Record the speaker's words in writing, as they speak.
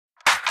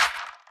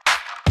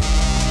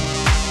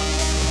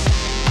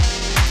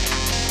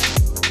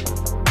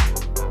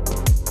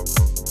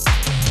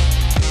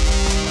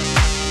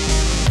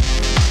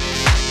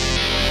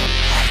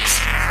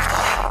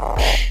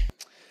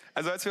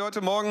Also als wir heute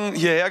Morgen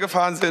hierher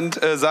gefahren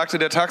sind, sagte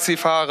der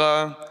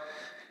Taxifahrer,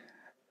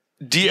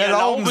 die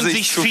erlauben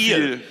sich zu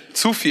viel.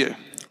 Zu viel.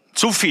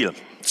 Zu viel.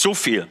 Zu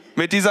viel.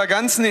 Mit dieser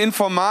ganzen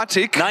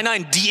Informatik.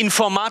 Nein, die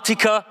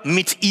Informatiker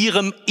mit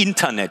ihrem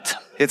Internet.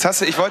 Jetzt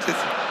hast du, ich wollte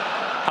jetzt...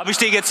 Habe ich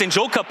dir jetzt den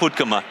Joke kaputt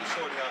gemacht?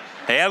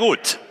 Ja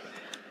gut.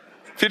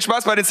 Viel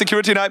Spaß bei den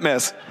Security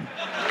Nightmares.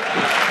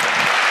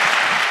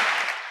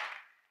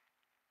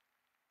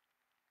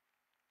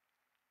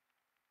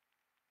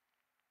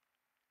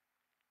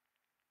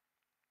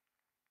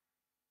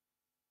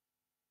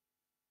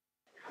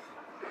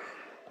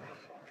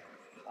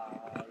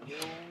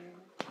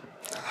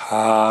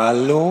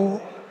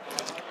 Hallo?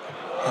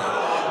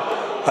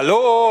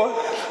 Hallo?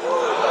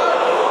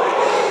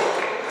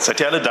 Seid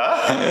ihr alle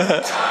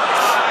da?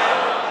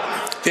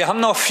 Wir haben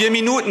noch 4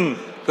 Minuten,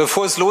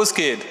 bevor es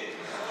losgeht.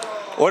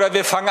 Oder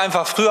wir fangen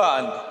einfach früher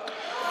an.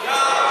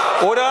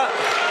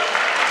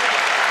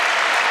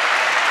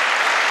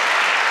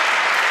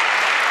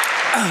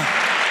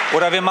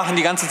 Oder wir machen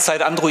die ganze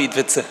Zeit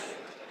Android-Witze.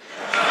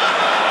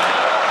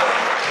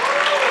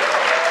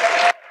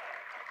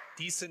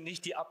 Dies sind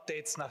nicht die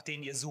Updates, nach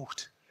denen ihr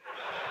sucht.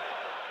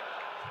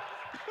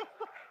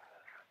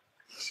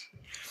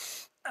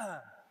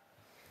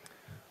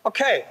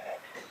 Okay.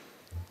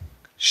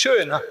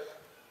 Schön.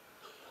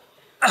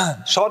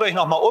 Schaut euch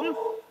nochmal um.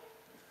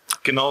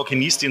 Genau,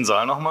 genießt den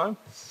Saal nochmal.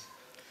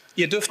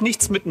 Ihr dürft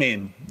nichts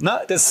mitnehmen.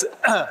 Ne?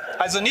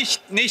 Also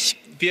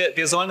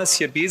wir sollen es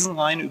hier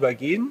besenrein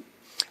übergehen.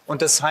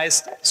 Und das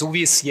heißt, so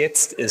wie es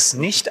jetzt ist,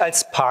 nicht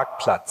als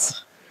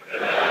Parkplatz.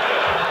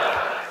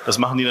 Das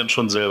machen die dann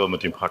schon selber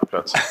mit dem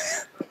Parkplatz.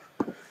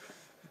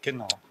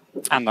 Genau.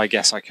 And I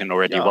guess I can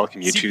already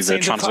welcome you to the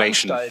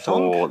translation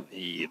for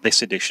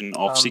this edition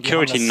of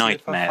Security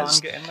Nightmares.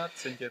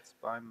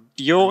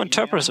 Your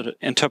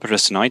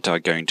interpreters tonight are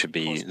going to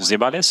be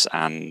Zibalis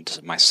and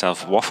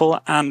myself,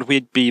 Waffle, and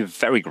we'd be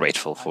very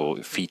grateful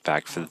for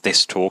feedback for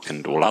this talk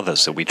and all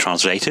others that we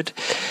translated.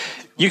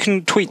 You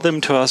can tweet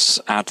them to us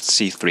at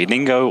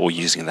C3Lingo or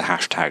using the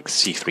hashtag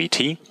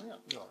C3T.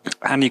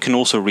 And you can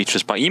also reach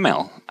us by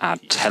email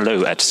at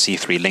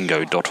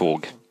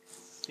hello@c3lingo.org.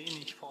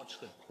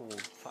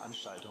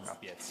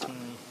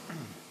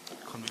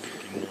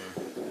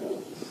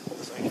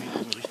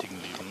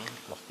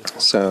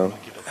 So,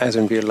 as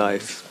in real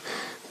life,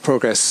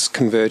 progress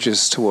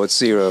converges towards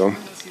zero.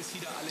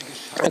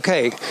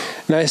 Okay,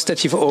 nice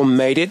that you've all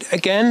made it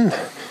again,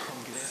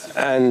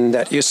 and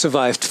that you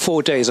survived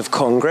 4 days of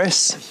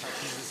Congress.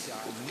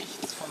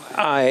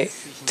 I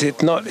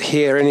did not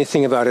hear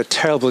anything about a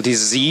terrible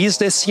disease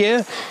this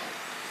year.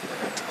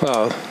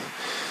 Well,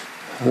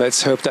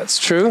 let's hope that's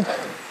true.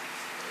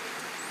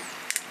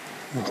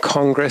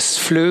 Congress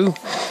flu.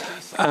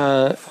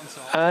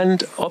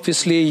 And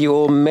obviously you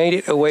all made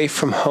it away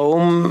from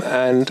home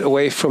and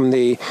away from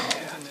the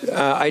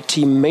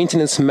IT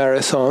maintenance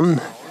marathon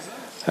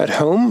at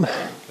home.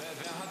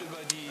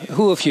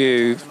 Who of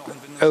you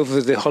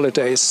over the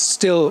holidays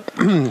still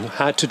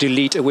had to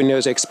delete a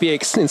Windows XP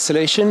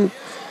installation?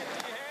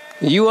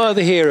 You are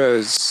the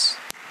heroes.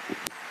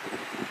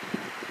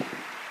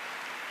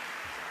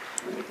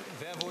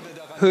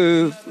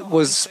 Who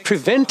was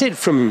prevented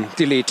from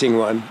deleting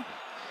one?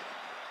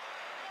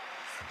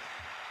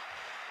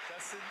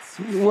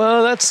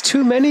 Well, that's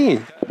too many.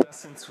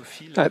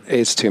 That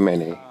is too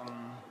many.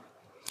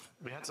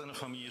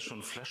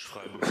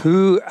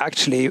 Who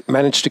actually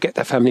managed to get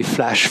their family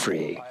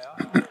flash-free?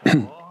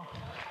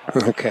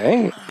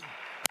 Okay.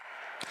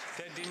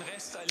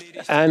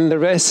 And the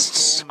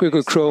rest,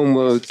 Google Chrome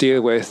will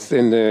deal with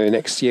in the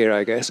next year,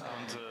 I guess.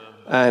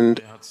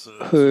 And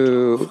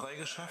who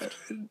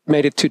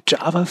made it to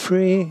Java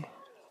free?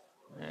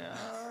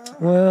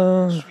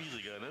 Well,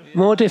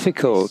 more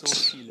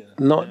difficult.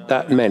 Not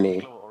that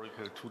many.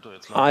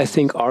 I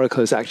think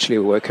Oracle is actually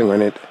working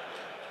on it.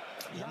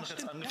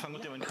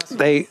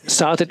 They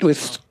started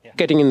with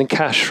getting in the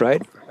cache,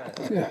 right?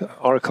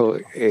 Oracle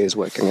is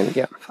working on it,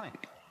 yeah.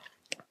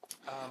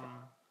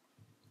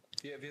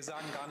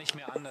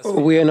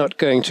 We are not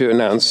going to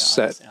announce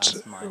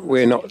that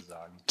we're not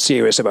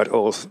serious about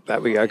all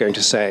that we are going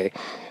to say.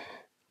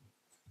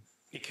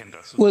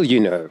 Well, you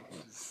know.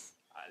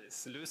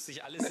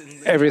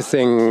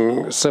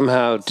 Everything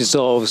somehow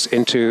dissolves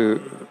into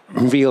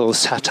real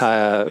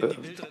satire,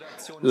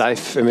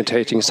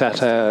 life-imitating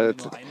satire.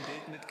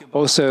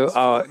 Also,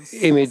 our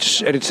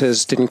image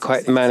editors didn't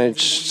quite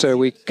manage, so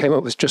we came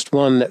up with just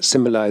one that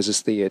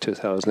symbolizes the year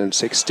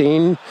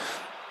 2016.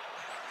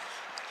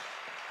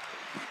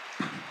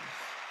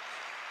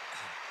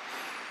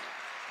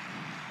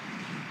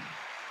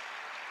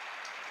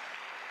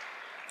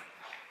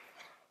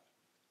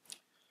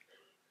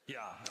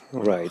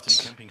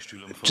 Right.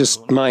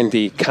 Just mind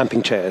the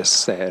camping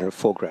chairs there in the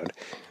foreground.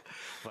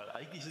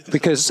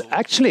 Because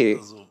actually,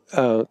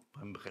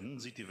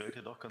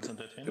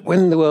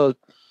 when the world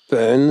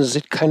burns,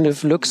 it kind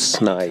of looks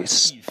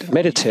nice,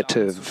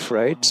 meditative,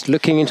 right?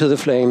 Looking into the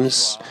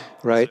flames,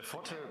 right?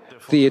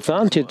 The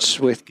advantage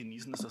with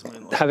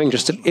having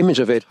just an image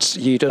of it,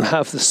 you don't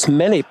have the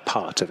smelly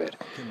part of it.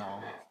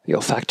 The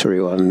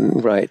olfactory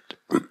one, right.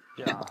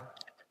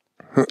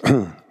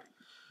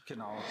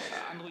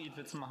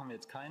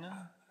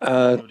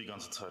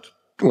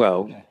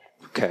 Well,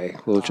 okay,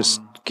 we'll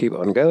just keep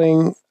on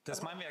going.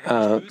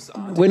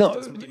 We're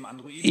not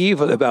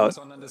evil about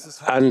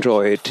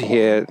Android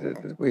here.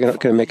 We're not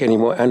going to make any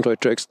more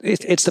Android jokes.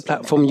 It's the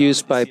platform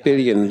used by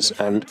billions,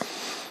 and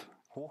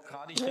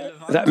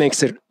that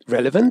makes it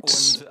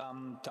relevant.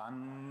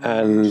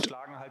 And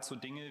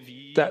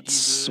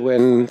that's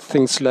when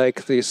things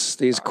like these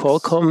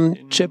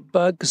Qualcomm chip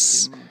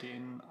bugs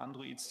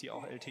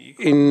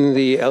in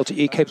the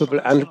LTE-capable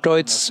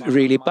Androids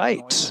really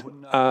bite.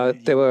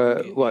 There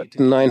were,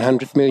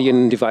 900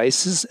 million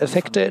devices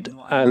affected,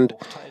 and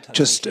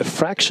just a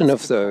fraction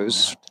of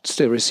those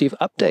still receive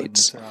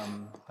updates.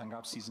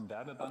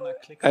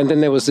 And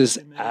then there was this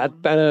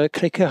ad banner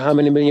clicker. How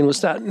many million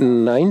was that?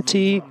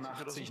 90?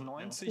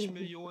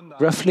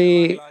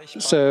 Roughly.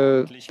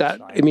 So that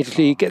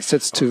immediately gets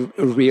us to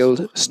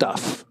real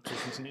stuff.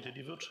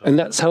 And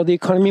that's how the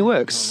economy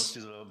works.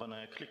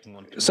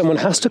 Someone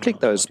has to click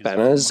those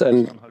banners,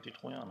 and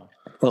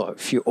well,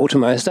 if you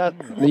automate that,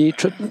 the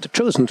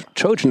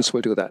Trojans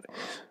will do that.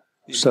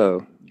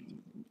 So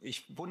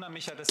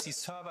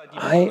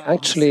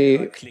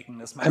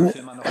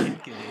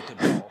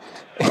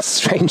it's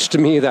strange to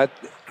me that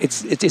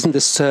it isn't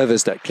the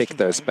servers that click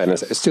those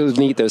banners. I still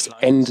need those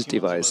end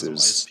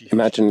devices.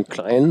 Imagine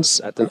clients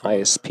at an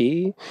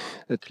ISP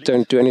that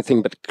don't do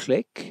anything but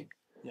click.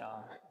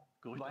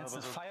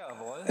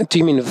 Do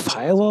you mean a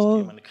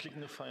firewall?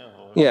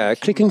 Yeah, a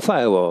clicking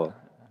firewall.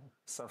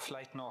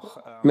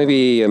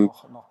 Maybe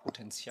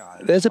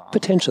there's a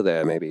potential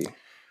there, maybe.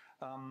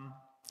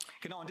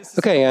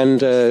 Okay, and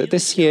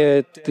this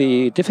year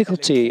the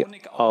difficulty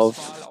of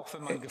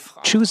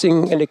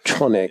choosing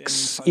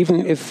electronics,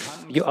 even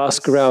if you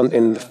ask around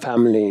in the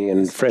family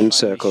and friend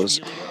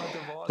circles,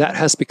 that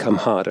has become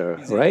harder,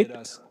 right?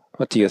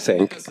 What do you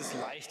think?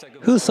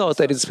 Who thought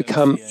that it's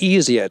become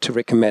easier to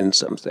recommend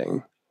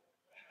something?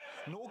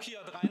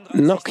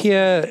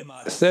 Nokia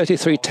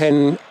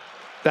 3310,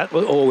 that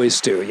will always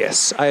do,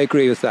 yes, I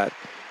agree with that.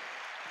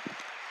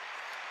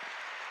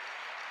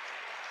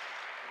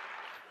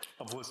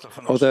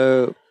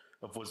 Although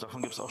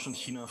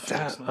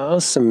there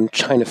are some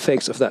China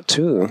fakes of that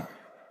too.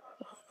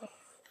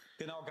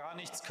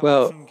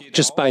 Well,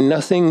 just buy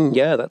nothing,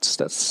 yeah,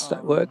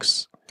 that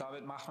works.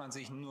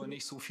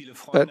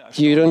 But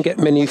you don't get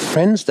many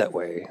friends that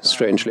way,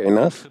 strangely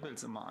enough,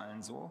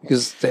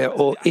 because they're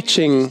all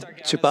itching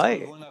to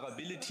buy.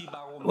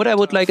 What I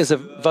would like is a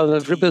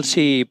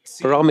vulnerability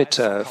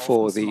barometer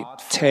for the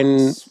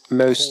 10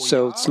 most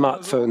sold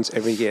smartphones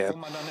every year,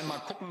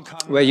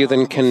 where you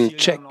then can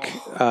check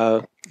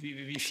how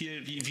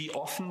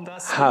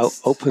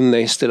open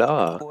they still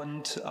are.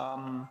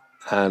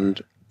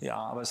 And,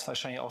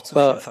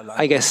 well,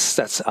 I guess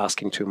that's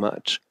asking too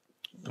much.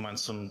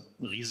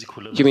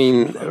 You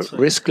mean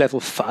risk level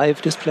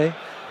 5 display?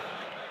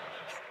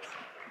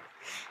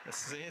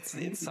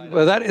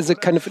 Well, that is a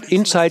kind of an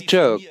inside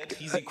joke.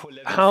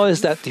 How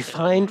is that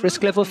defined,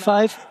 risk level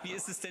 5?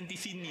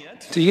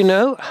 Do you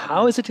know?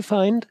 How is it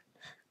defined?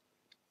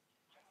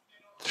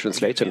 The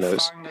translator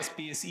knows.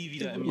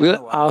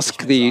 We'll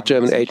ask the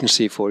German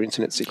Agency for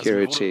Internet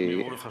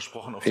Security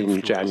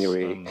in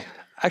January.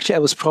 Actually, I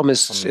was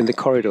promised in the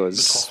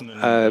corridors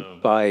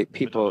by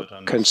people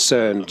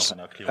concerned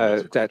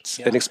that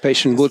an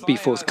explanation would be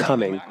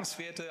forthcoming.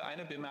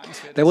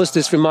 There was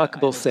this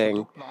remarkable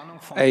thing,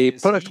 a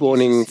product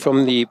warning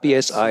from the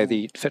BSI,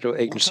 the Federal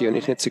Agency on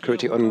Internet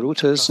Security, on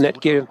routers,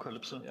 Netgear,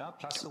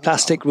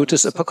 plastic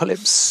routers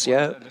apocalypse,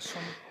 yeah.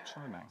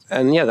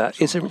 And yeah, that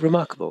is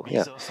remarkable,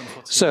 yeah.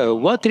 So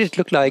what did it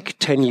look like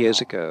 10 years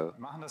ago?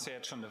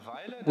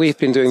 We've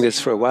been doing this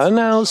for a while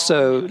now,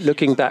 so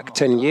looking back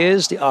 10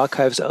 years, the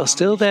archives are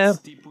still there.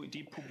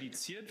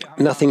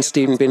 Nothing's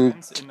even been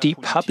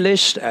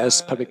depublished,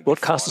 as public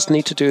broadcasters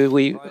need to do.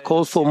 We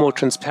call for more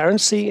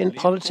transparency in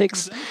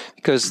politics,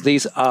 because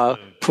these are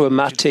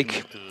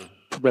problematic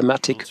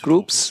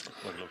groups.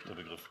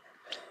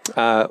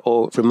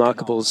 Or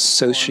remarkable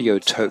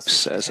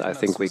sociotopes, as I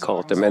think we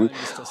called them. And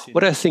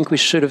what I think we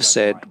should have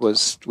said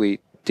was we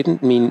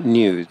didn't mean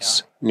nude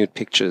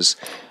pictures.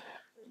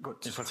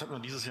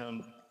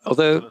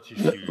 Although,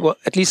 well,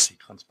 at least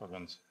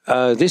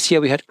this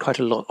year we had quite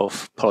a lot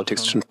of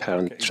politics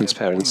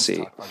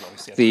transparency.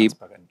 The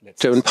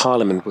German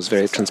Parliament was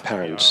very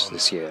transparent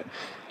this year.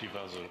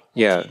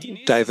 Yeah,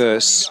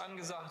 diverse.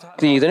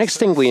 The next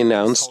thing we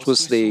announced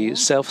was the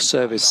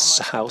self-service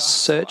house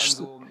search.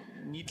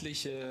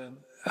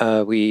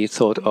 We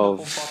thought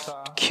of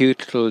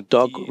cute little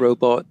dog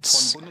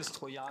robots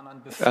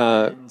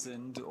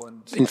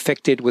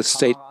infected with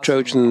state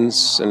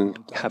Trojans and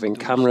having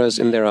cameras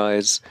in their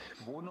eyes,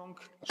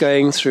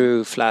 going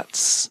through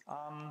flats.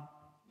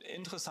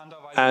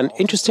 And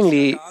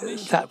interestingly,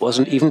 that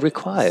wasn't even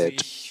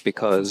required,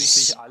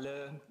 because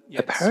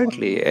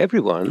apparently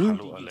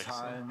everyone,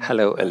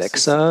 hello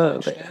Alexa,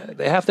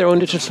 they have their own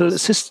digital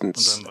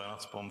assistants.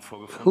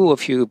 Who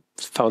of you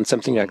found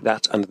something like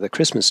that under the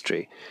Christmas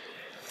tree?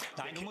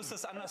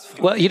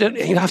 Well, you don't.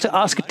 You have to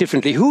ask it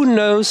differently. Who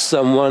knows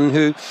someone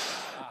who?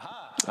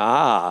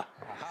 Ah,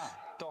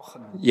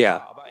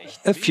 yeah,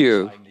 a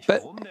few,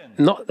 but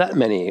not that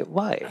many.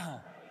 Why?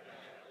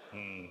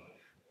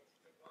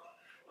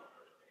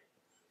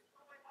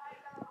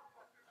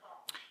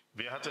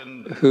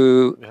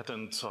 Who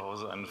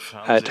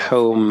at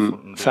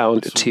home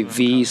found a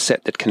TV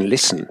set that can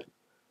listen?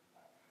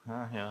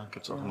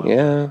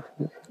 Yeah,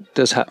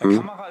 does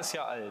happen.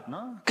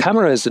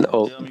 Camera is an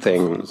old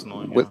thing.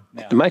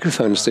 The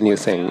microphone is the new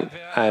thing.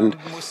 And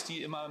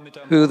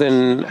who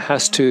then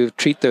has to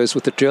treat those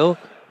with the drill?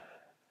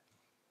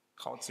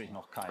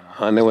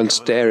 No one's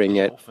daring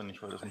yet.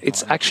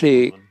 It's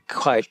actually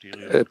quite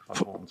a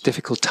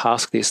difficult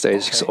task these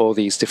days, because all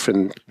these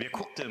different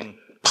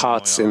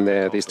parts in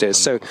there these days.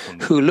 So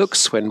who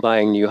looks when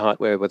buying new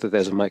hardware whether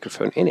there's a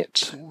microphone in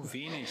it?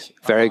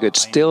 Very good.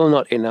 Still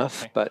not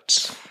enough,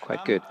 but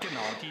quite good.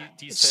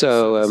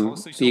 So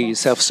the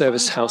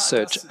self-service house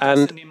search.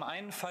 And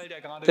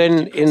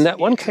then in that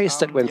one case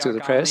that went through the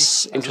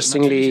press,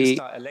 interestingly,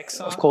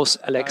 of course,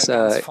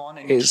 Alexa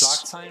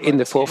is in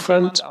the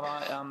forefront,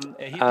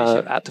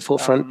 at the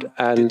forefront,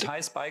 and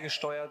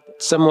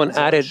someone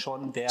added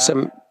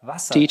some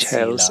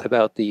details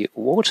about the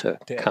water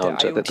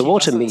counter, the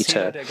water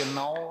meter,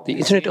 the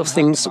Internet of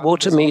Things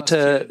water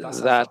meter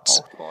that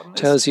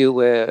tells you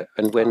where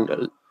and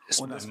when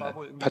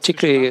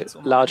particularly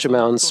large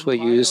amounts were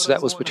used.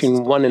 That was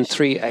between 1 and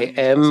 3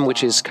 a.m.,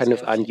 which is kind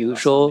of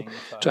unusual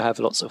to have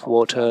lots of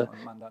water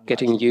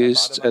getting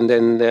used. And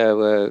then there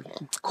were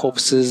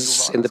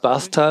corpses in the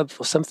bathtub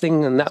or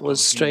something, and that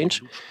was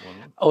strange.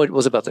 Oh, it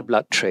was about the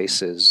blood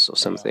traces or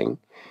something.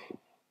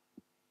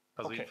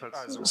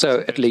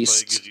 So at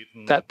least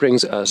that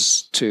brings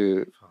us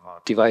to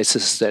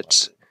devices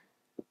that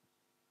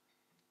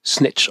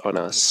snitch on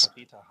us.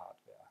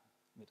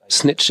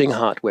 Snitching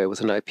hardware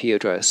with an IP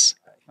address.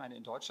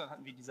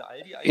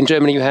 In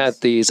Germany, you had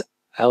these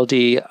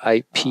Aldi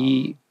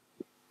IP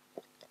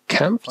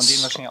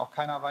camps.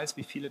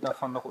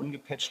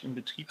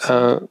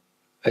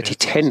 Die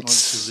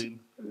Tents.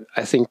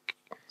 I think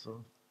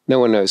no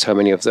one knows how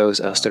many of those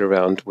are still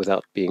around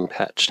without being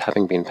patched,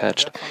 having been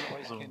patched.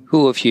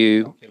 Who of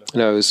you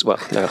knows? Well,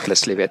 no,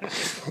 let's leave it.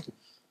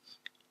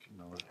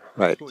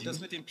 Right.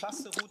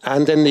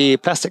 And then the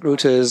plastic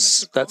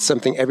routers, that's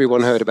something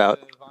everyone heard about.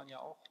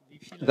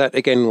 That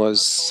again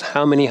was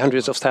how many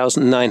hundreds of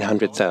thousands?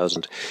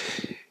 900,000.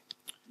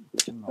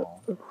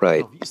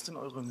 Right.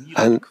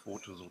 And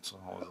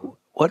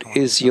what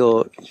is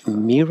your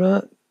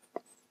Mira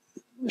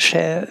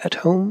share at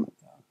home?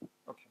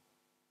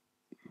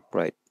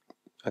 Right.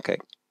 Okay.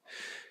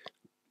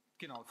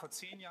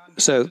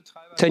 So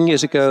 10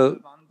 years ago,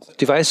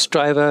 device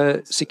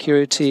driver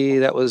security,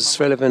 that was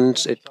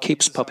relevant. It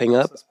keeps popping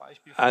up.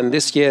 And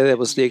this year there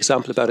was the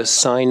example about a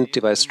signed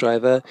device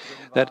driver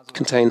that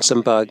contained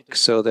some bug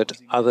so that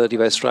other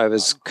device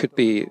drivers could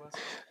be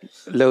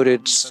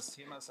loaded,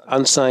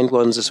 unsigned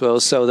ones as well.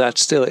 So that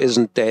still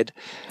isn't dead.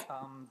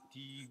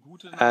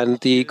 And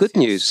the good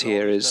news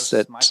here is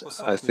that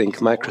I think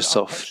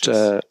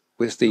Microsoft,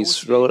 with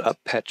these roll-up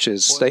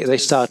patches, they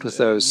start with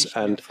those,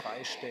 and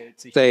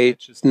they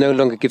no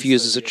longer give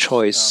users a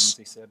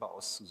choice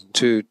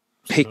to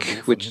pick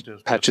which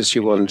patches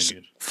you want.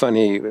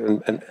 Funny,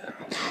 and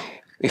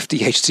if the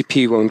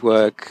HTTP won't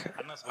work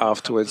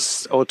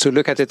afterwards, or to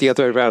look at it the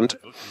other way around,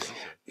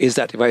 is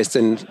that device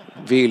then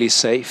really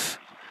safe?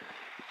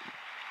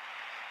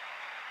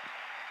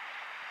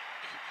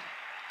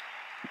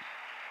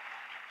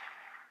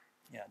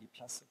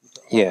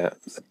 Yeah,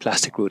 the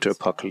plastic router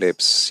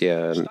apocalypse,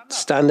 yeah, and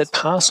standard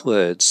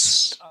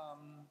passwords.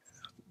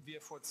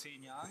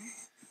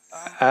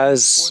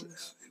 As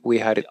we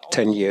had it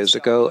 10 years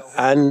ago,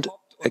 and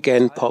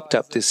again popped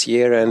up this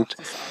year, and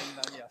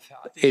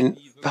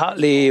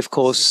partly, of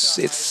course,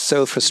 it's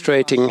so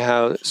frustrating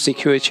how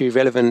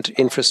security-relevant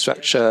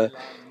infrastructure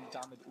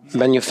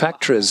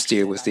manufacturers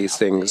deal with these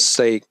things.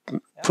 They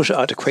push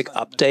out a quick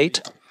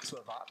update,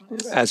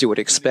 as you would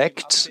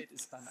expect,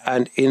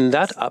 and in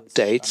that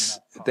update,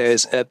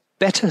 there's a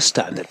better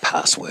standard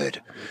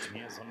password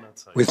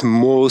with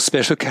more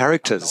special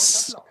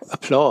characters.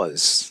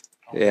 Applause.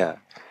 Yeah.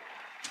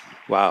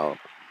 Wow.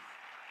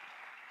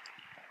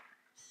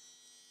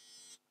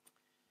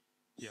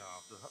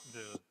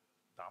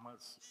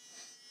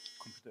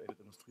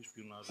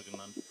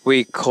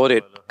 We called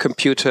it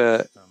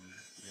computer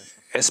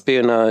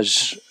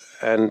espionage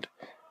and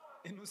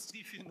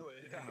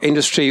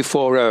Industry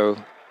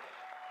 4.0.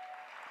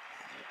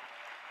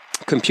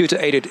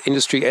 Computer-aided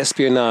industry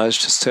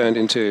espionage has turned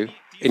into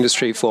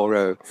Industry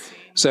 4.0.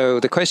 So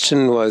the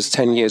question was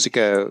 10 years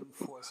ago,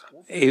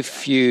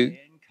 if you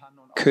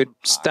could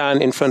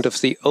stand in front of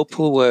the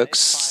Opel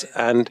Works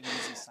and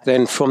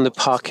then from the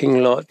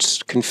parking lot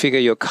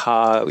configure your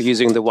car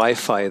using the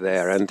Wi-Fi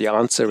there, and the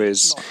answer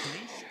is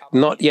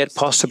not yet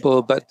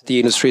possible, but the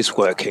industry is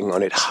working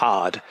on it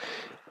hard.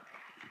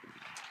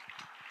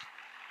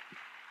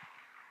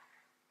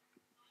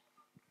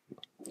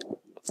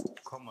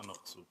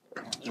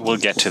 We'll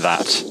get to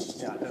that.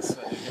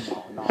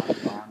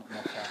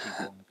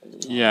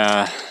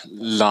 Yeah,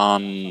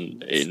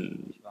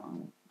 LAN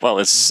well,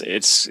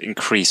 it's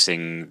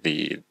increasing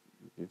the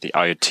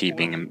IoT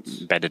being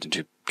embedded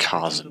into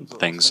cars and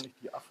things.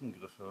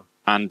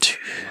 And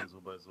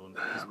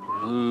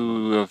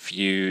who of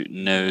you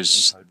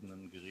knows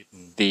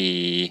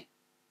the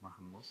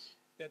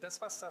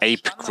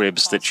ape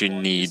cribs that you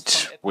need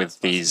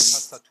with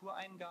these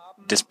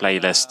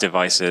displayless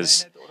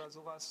devices?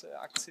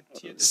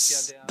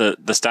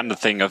 The standard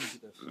thing of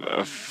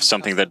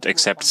something that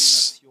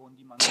accepts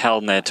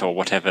telnet or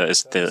whatever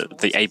is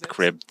the ape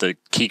crib, the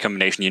key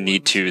combination you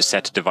need to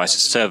set a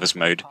device's service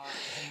mode.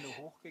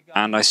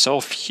 And I saw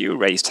a few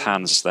raised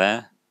hands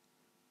there.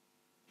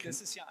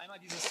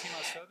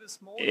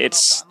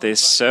 It's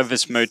this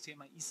service mode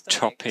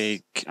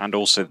topic and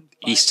also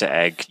Easter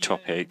egg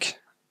topic.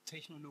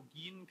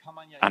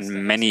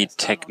 And many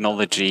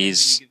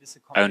technologies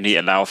only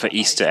allow for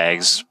Easter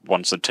eggs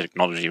once the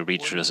technology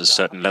reaches a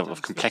certain level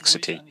of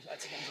complexity.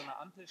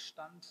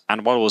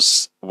 And while I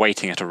was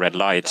waiting at a red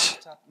light,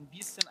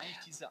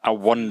 I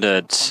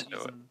wondered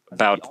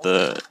about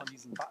the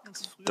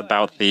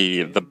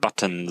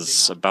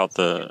buttons, about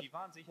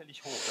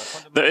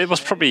it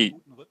was probably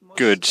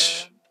good.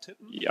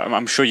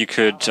 I'm sure you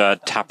could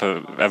tap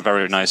a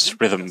very nice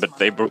rhythm, but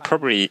they were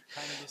probably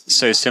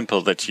so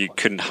simple that you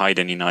couldn't hide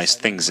any nice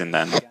things in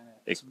them.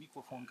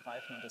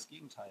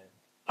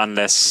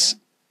 Unless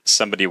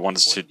somebody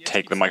wants to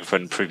take the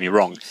microphone and prove me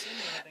wrong.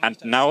 And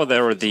now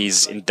there are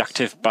these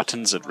inductive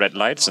buttons at red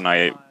lights, and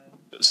I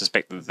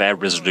suspect that their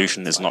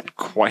resolution is not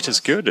quite as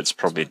good. It's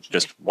probably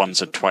just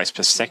once or twice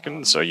per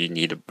second, so you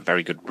need a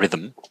very good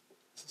rhythm.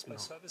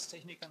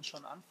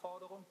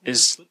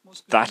 Is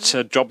that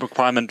a job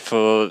requirement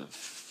for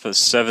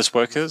service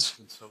workers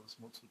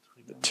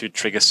to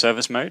trigger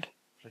service mode?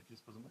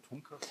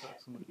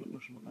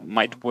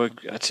 Might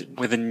work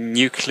with a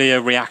nuclear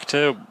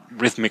reactor,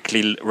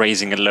 rhythmically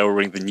raising and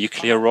lowering the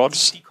nuclear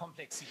rods.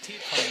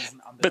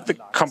 But the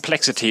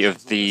complexity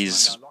of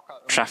these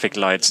traffic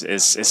lights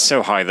is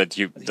so high that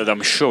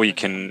I'm sure you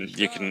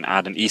can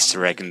add an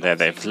Easter egg in there.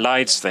 They have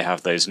lights, they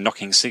have those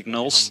knocking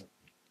signals,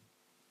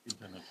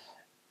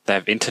 they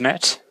have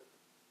internet.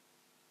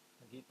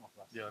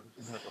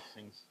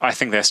 I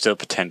think there's still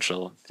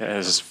potential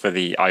for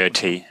the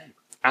IoT.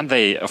 And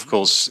they, of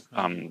course,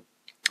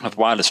 have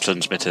wireless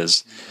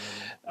transmitters.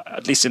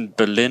 At least in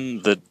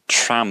Berlin, the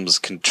trams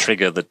can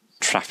trigger the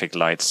traffic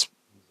lights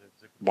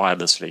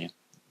wirelessly.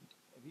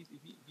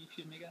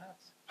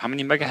 How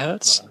many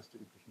megahertz?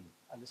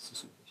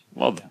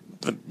 Well,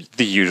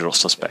 the usual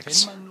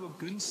suspects.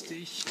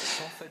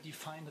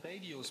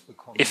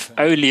 If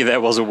only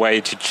there was a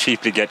way to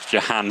cheaply get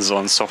your hands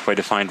on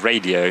software-defined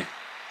radio.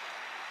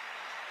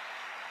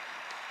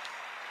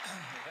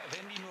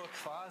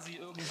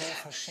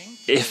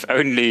 If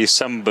only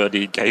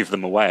somebody gave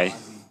them away.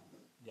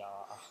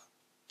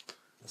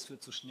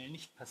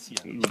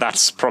 But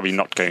that's probably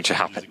not going to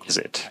happen, is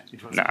it?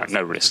 No,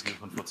 no risk.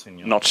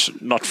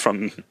 Not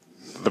from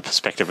the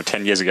perspective of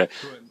 10 years ago.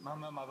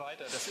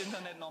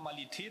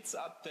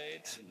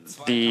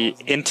 The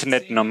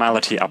Internet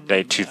Normality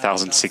Update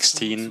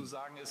 2016,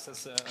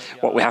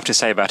 what we have to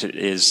say about it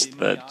is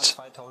that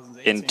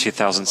in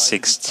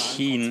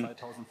 2016,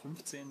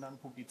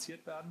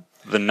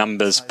 the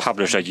numbers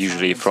published are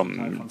usually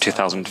from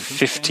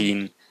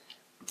 2015.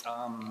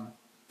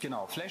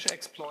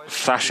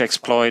 Flash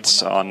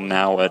exploits are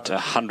now at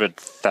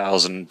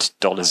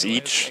 $100,000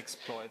 each.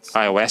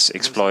 iOS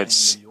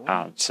exploits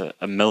at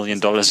 $1 million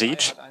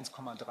each.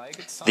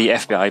 The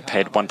FBI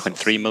paid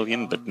 $1.3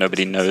 million, but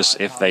nobody knows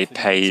if they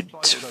paid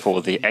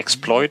for the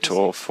exploit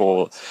or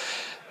for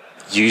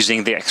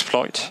using the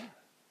exploit.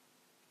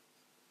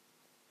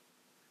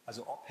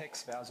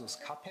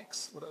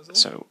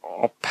 So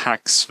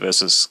OPACs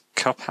versus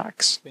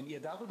CUPACs.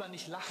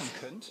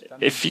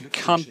 If you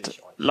can't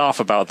laugh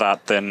about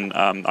that, then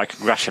I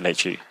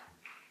congratulate you.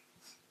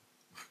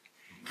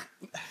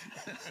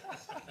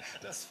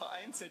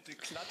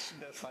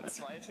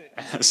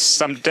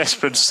 Some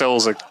desperate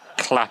souls are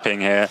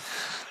clapping here.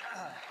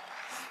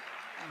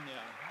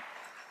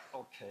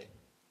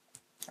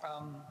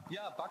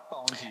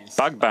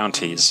 Bug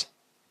bounties.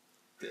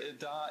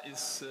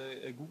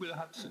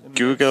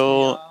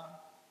 Google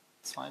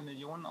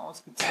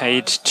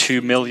paid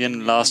 $2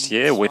 million last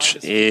year, which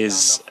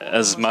is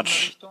as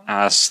much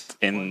as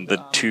in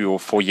the 2 or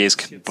 4 years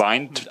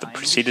combined that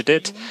preceded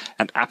it.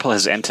 And Apple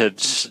has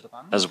entered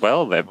as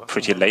well. They're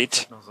pretty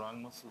late.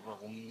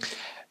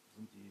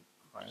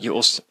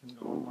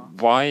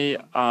 Why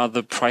are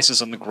the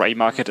prices on the grey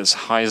market as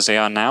high as they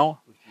are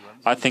now?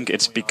 I think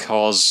it's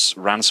because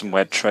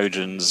ransomware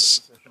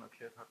Trojans,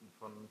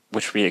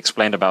 which we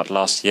explained about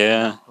last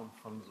year,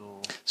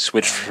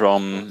 switched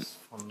from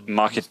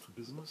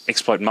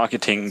exploit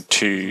marketing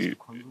to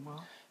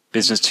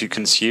business to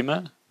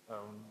consumer.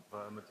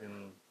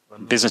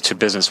 Business to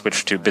business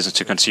switched to business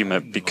to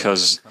consumer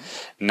because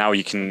now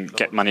you can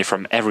get money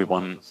from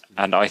everyone.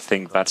 And I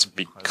think that's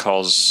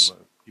because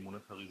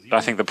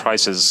the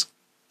prices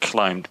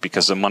climbed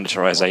because of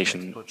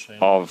monetization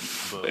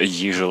of a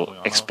usual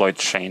exploit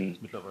chain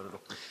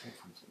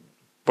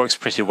works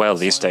pretty well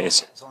these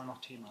days.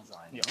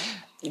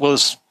 We'll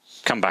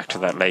come back to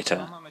that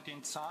later.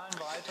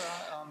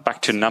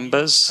 Back to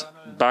numbers.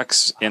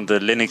 Bugs in the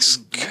Linux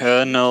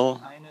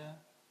kernel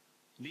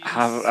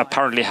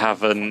apparently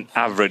have an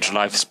average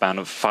lifespan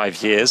of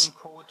 5 years.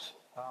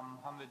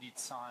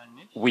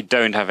 We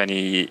don't have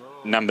any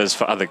numbers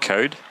for other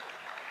code.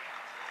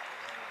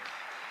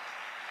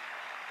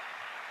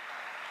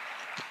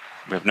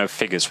 We have no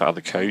figures for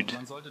other code.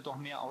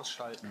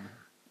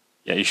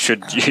 Yeah, you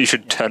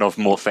should turn off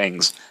more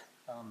things.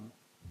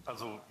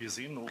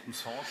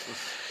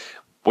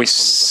 We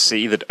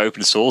see that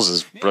open source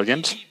is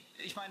brilliant.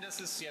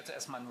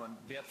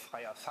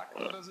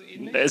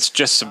 It's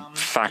just a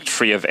fact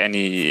free of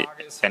any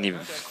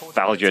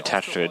value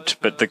attached to it.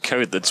 But the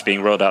code that's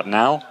being rolled out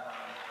now,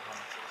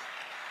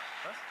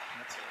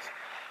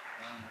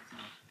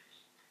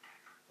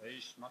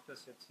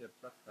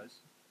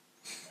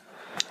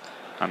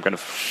 I'm going to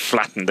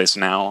flatten this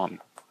now and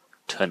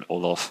turn it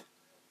all off.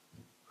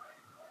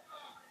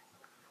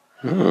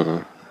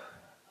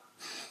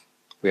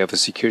 We have a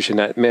security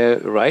nightmare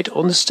right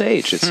on the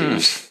stage, it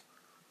seems.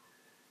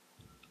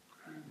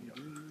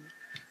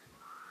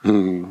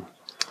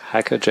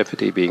 Hacker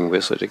Jeopardy being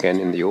whistled again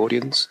in the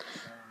audience.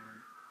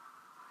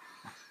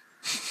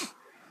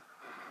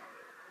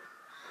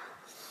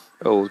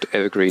 Old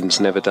evergreens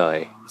never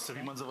die.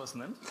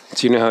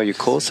 Do you know how you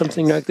call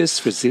something like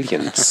this?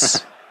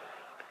 Resilience.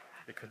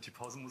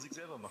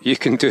 You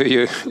can do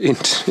your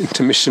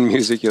intermission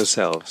music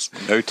yourselves.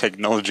 No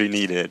technology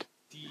needed.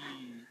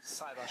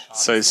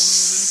 So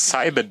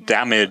cyber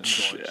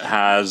damage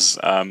has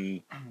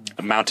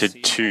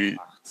amounted to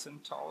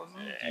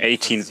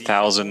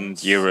 18,000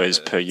 euros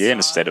per year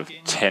instead of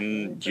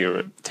 10,000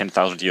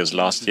 euros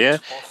last year.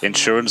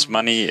 Insurance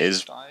money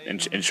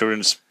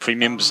insurance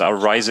premiums are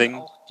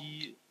rising.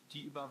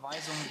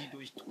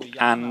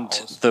 And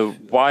the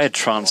wire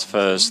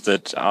transfers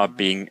that are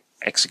being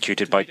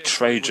executed by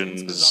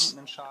Trojans,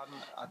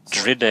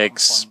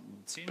 Dridex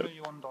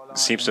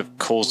seems to have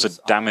caused a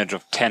damage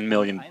of $10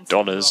 million,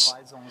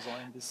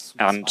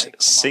 and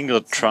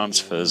single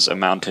transfers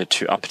amounted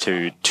to up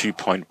to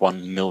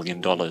 $2.1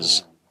 million.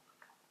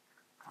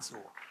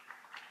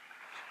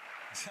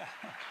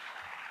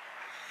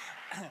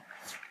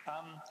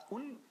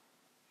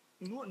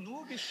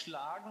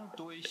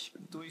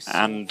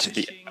 And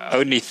the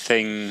only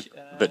thing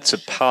that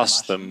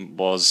surpassed them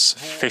was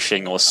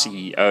phishing or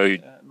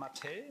CEO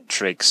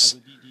tricks.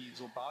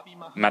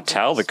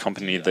 Mattel, the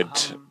company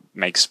that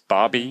makes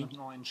Barbie,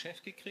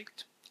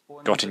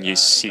 got a new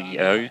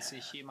CEO,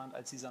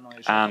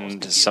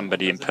 and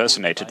somebody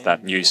impersonated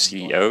that new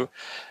CEO,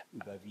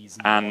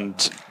 and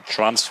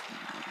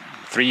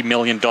 $3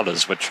 million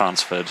were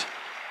transferred.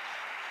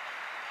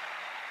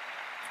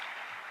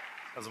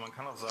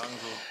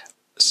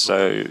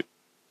 So,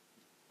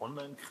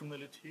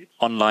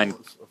 online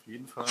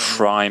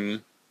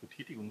crime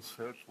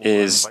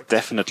is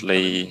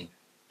definitely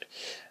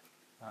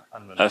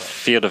a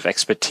field of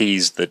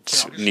expertise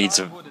that needs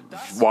a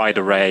wide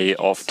array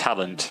of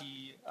talent.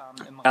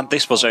 And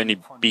this was only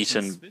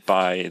beaten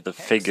by the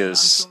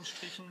figures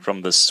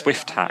from the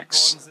SWIFT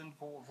hacks,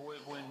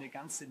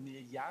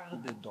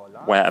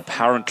 where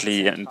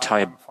apparently an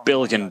entire $1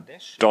 billion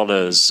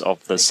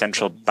of the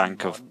Central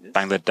Bank of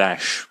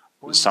Bangladesh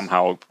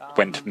somehow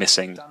went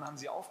missing.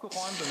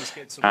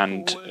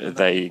 And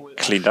they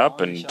cleaned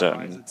up and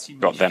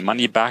got their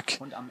money back.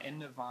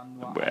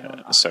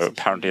 So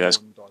apparently there's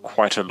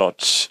quite a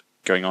lot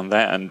going on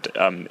there, and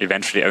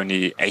eventually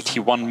only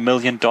 $81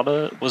 million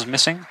was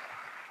missing.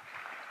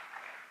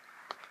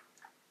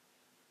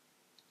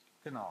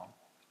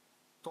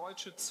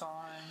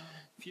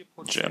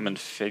 German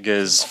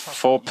figures: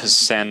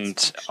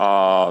 4%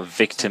 are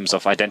victims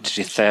of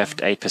identity theft,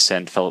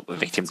 8% fell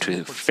victim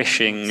to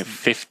phishing,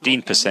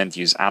 15%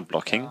 use ad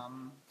blocking.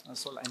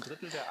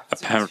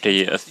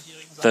 Apparently a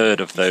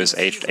third of those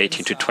aged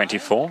 18 to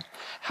 24.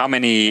 How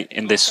many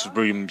in this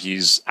room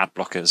use ad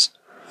blockers?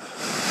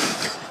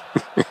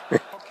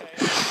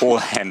 All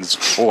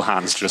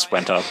hands just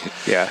went up.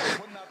 Yeah.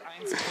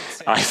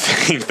 I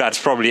think that's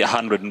probably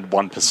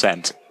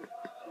 101%.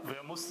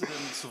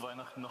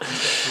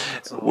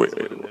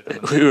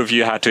 Who of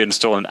you had to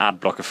install an ad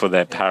blocker for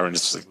their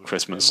parents at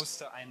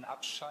Christmas?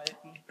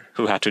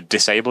 Who had to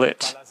disable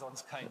it?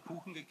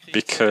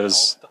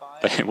 Because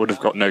they would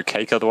have got no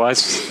cake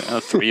otherwise.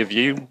 3 of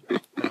you.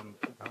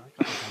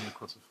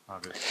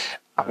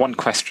 One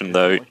question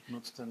though: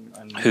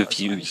 who of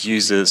you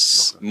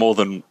uses more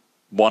than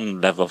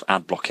one level of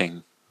ad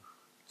blocking?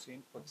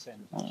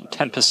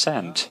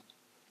 10%.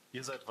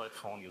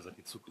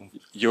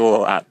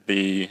 You're at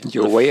the...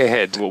 You're way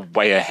ahead. You're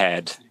way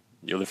ahead.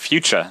 You're the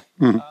future.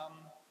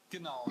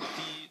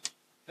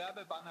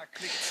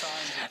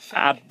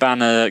 Ad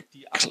banner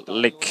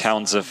click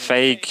counts are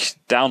fake.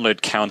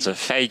 Download counts are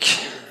fake.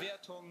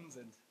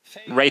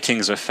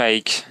 Ratings are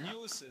fake.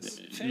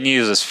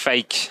 News is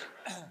fake.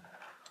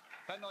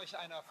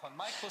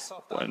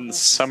 When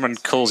someone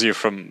calls you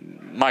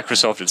from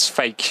Microsoft, it's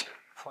fake.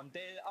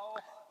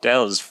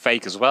 Dell is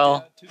fake as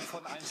well.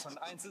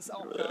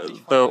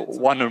 The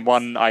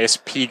one-on-one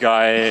ISP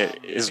guy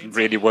isn't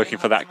really working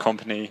for that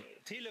company.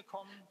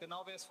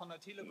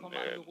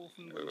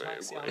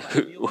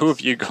 Who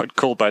of you got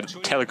called by the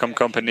telecom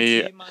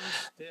company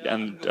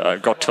and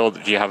got told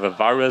that you have a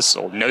virus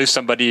or know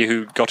somebody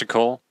who got a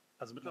call?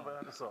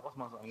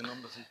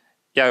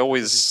 Yeah, I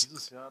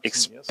always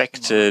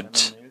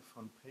expected...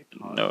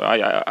 No,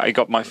 I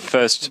got my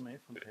first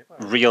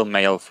real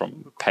mail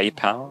from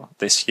PayPal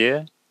this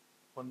year.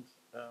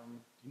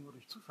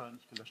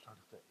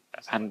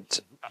 And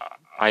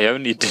I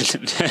only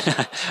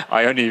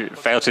I only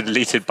failed to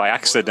delete it by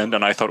accident,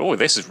 and I thought, oh,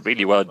 this is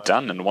really well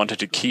done, and wanted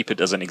to keep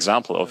it as an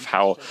example of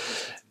how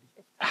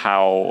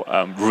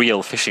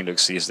real phishing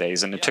looks these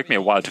days. And it took me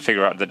a while to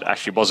figure out that it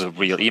actually was a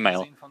real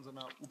email.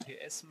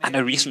 And I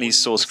recently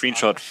saw a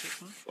screenshot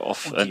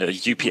of a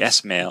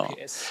UPS mail,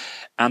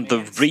 and the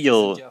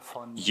real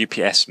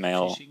UPS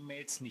mail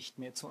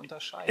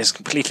is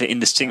completely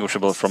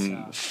indistinguishable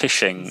from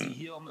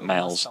phishing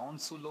mails.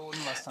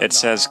 It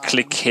says,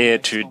 click here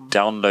to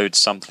download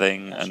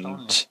something,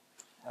 and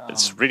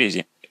it's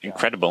really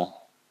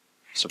incredible,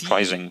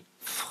 surprising.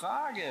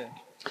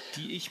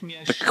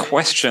 The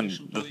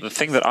question, the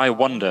thing that I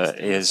wonder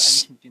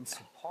is,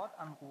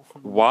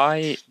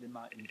 why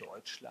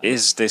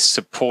is this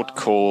support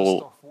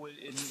call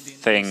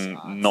thing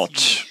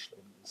not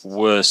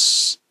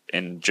worse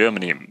in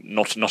Germany,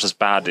 not as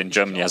bad in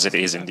Germany as it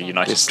is in the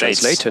United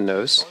States? This translator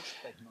knows.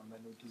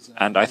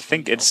 And I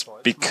think it's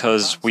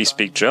because we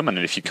speak German,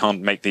 and if you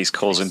can't make these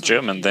calls in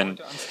German, then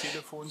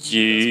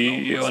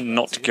you are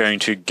not going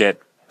to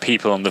get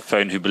people on the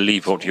phone who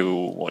believe what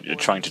you're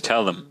trying to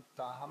tell them.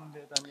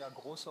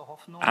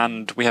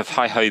 And we have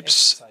high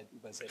hopes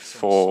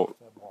for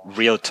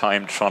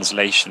real-time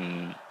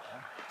translation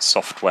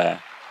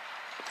software.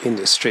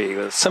 Industry,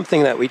 well,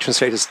 something that we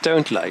translators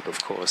don't like,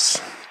 of course.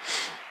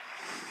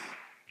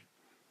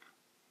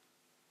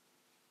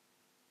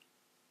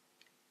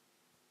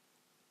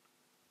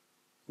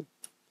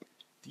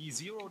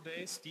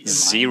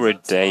 0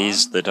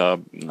 days that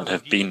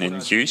have been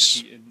in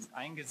use,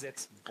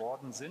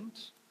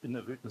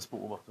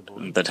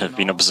 that have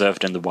been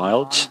observed in the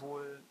wild,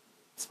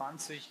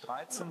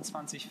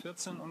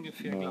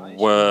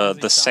 were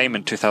the same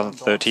in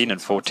 2013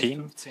 and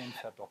 14,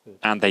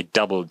 and they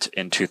doubled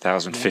in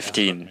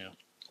 2015.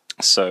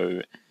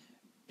 So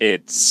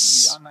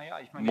it's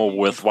more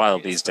worthwhile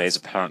these days,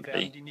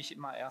 apparently.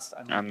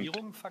 And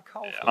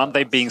aren't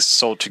they being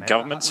sold to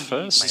governments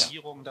first?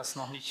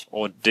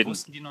 Or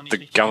didn't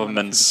the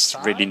governments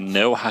really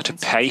know how to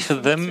pay for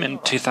them in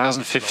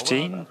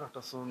 2015?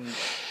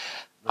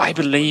 I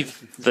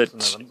believe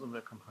that,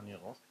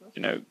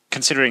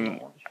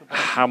 considering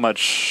how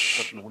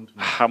much a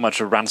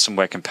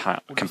ransomware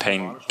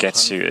campaign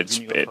gets you,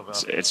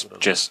 it's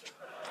just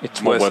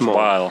more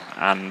worthwhile,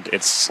 and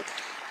it's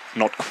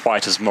not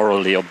quite as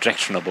morally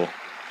objectionable.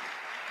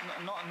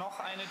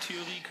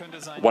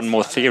 One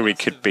more theory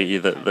could be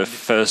that the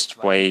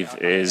first wave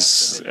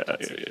is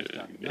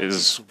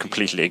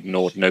completely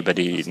ignored.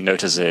 Nobody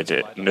notices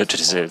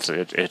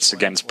it. It's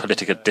against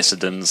political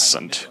dissidents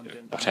and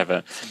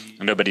whatever.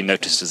 Nobody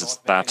notices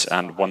that,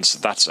 and once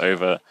that's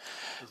over,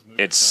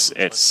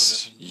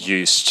 it's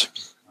used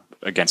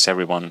against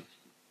everyone.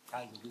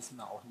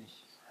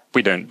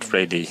 We don't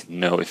really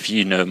know. If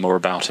you know more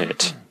about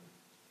it,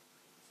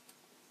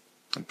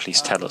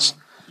 please tell us.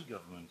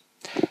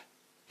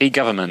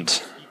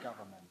 E-government.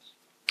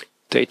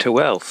 Data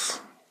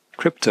wealth.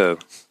 Crypto.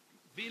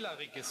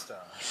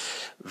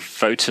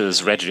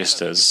 Voters'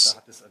 registers.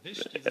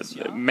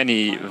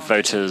 Many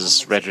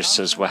voters'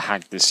 registers were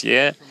hacked this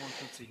year.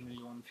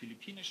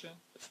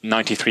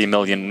 93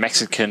 million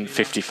Mexican,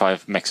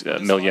 55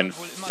 million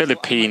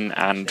Philippine,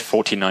 and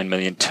 49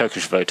 million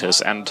Turkish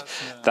voters. And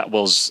that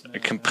was a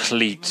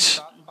complete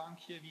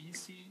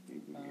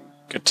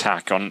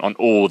attack on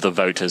all the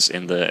voters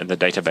in the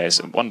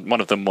database.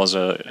 One of them was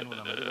a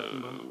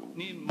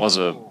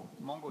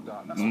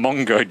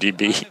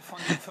MongoDB.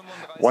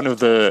 One of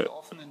the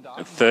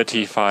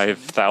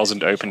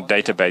 35,000 open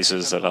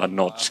databases that are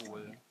not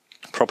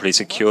properly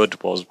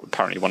secured was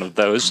apparently one of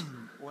those.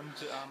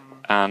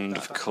 And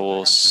of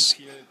course,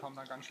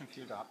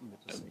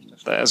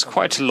 there's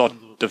quite a lot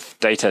of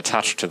data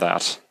attached to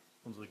that.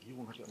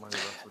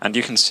 And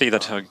you can see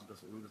that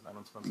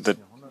the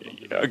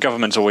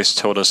government always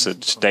told us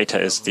that data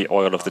is the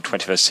oil of the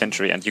 21st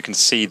century, and you can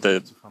see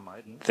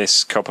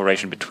this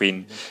cooperation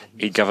between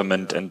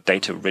e-government and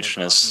data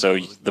richness. So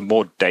the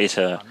more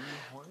data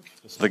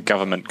the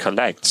government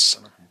collects,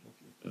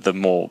 the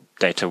more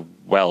data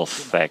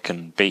wealth there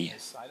can be,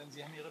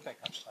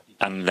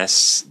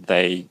 unless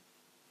they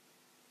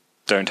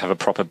don't have a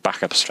proper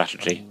backup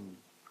strategy.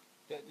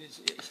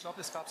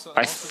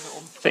 I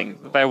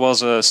think there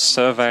was a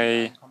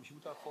survey.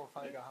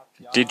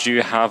 Did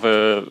you have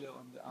a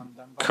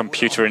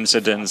computer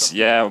incidents?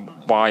 Yeah,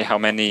 why, how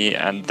many?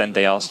 And then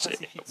they asked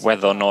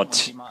whether or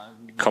not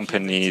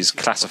companies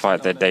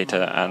classified their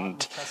data, and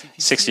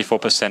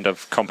 64%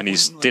 of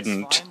companies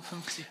didn't,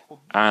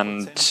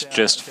 and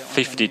just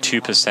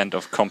 52%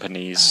 of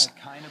companies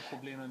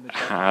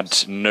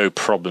had no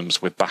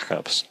problems with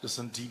backups,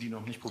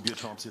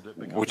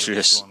 which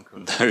is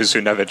those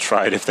who never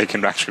tried if they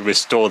can actually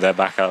restore their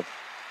backup.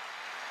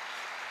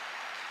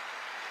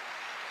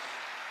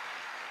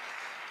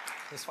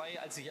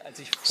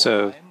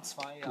 So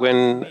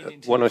when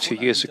 1 or 2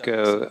 years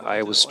ago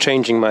I was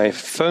changing my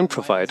phone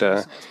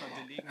provider,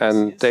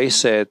 and they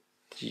said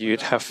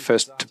you'd have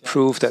first to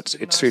prove that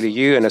it's really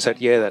you, and I said,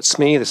 yeah, that's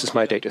me, this is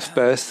my date of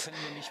birth.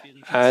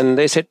 And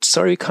they said,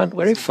 sorry, you can't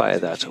verify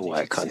that.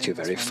 Why can't you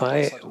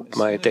verify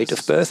my date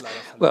of birth?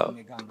 Well,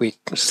 we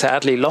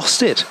sadly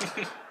lost it.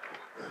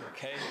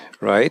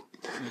 Right?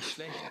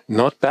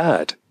 Not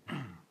bad.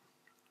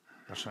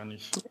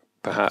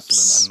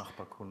 Perhaps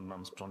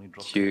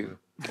you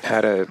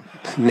had a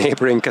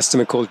neighboring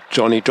customer called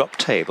Johnny Drop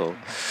Table.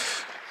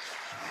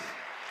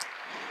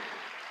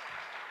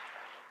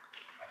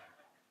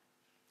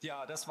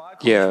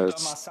 Yeah,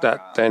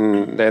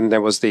 then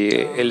there was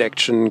the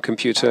election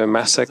computer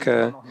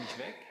massacre.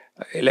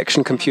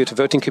 Election computer,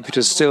 voting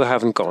computers still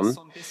haven't gone.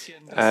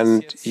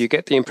 And you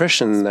get the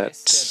impression that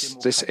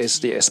this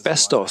is the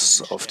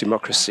asbestos of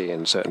democracy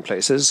in certain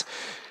places.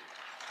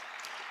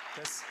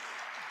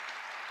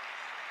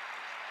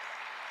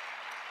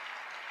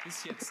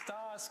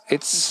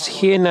 It's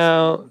here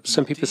now.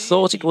 Some people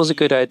thought it was a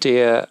good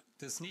idea,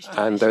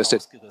 and those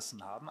that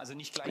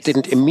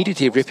didn't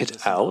immediately rip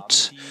it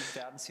out,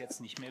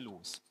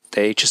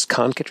 they just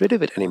can't get rid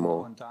of it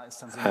anymore.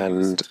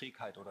 And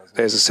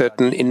there's a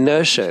certain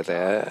inertia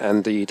there,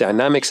 and the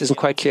dynamics isn't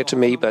quite clear to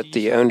me, but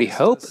the only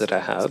hope that I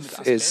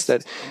have is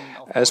that,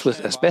 as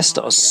with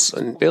asbestos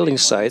on building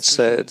sites,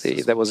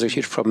 there was a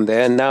huge problem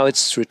there, and now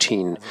it's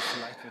routine.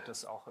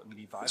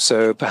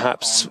 So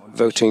perhaps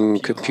voting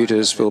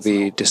computers will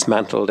be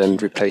dismantled and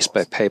replaced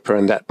by paper,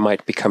 and that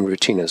might become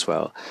routine as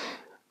well.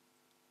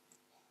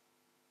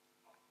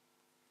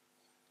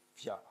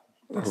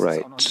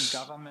 Right.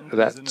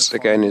 That,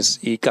 again, is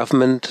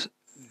e-government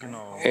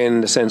in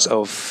the sense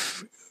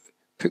of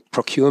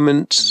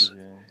procurement.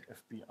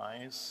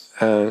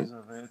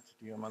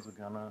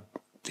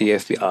 The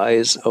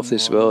FBIs of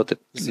this world that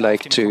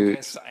like to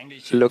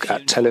look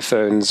at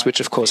telephones, which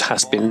of course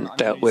has been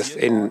dealt with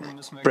in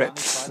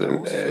breadth.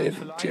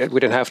 We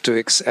don't have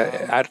to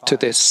add to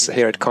this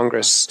here at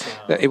Congress.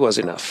 It was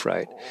enough,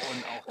 right?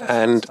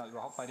 And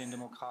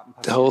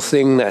the whole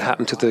thing that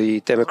happened to the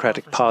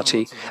Democratic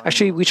Party,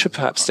 actually, we should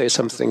perhaps say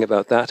something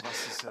about that,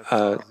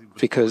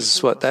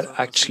 because what that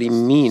actually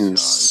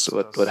means,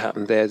 what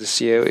happened there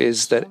this year,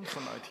 is that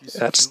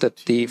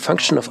the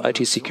function of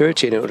IT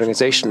security in an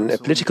organization, a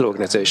political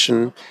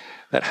organization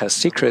that has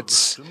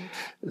secrets,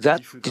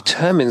 that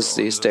determines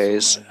these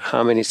days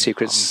how many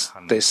secrets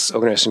this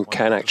organization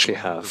can actually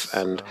have.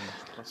 And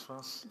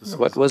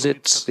what was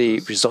it,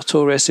 the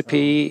risotto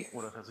recipe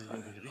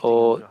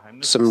or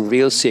some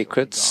real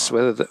secrets?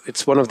 Whether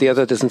it's one or the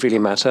other doesn't really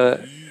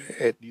matter.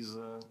 You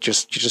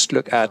just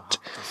look at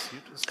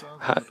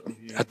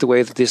the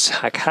way that this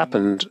hack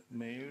happened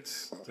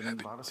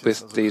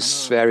with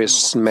these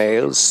various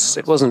mails.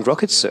 It wasn't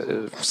rocket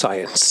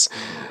science.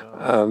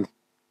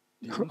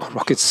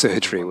 Rocket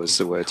surgery was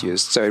the word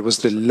used. So it was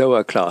the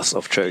lower class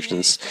of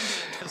Trojans.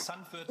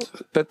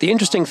 But the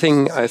interesting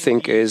thing, I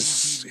think,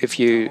 is if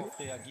you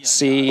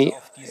see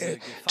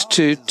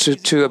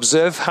to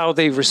observe how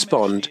they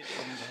respond.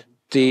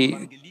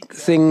 The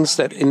things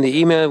that in the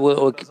email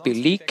will be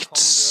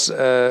leaked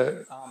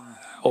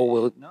or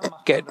will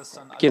get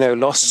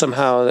lost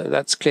somehow.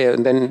 That's clear.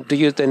 And then do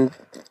you then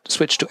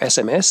switch to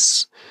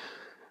SMS?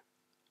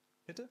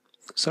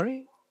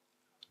 Sorry?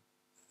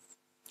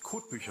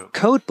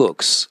 Code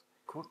books.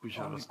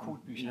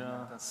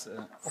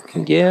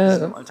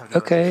 Yeah,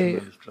 okay.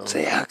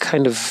 They are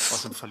kind of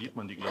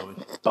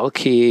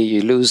bulky,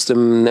 you lose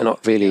them, they're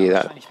not really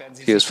that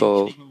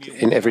useful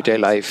in everyday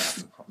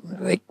life.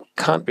 They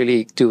can't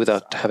really do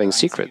without having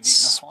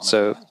secrets.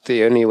 So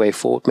the only way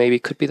forward maybe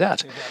could be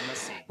that.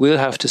 We'll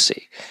have to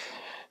see.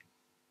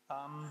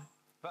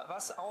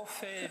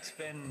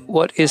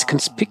 What is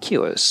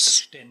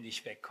conspicuous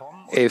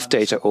if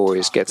data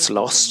always gets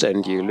lost,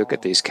 and you look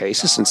at these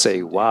cases and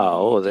say,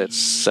 wow,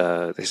 this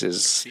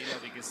is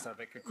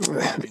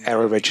the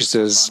error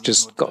registers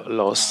just got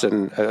lost,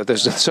 and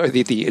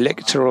the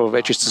electoral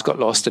registers got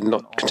lost and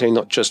contain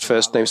not just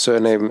first name,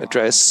 surname,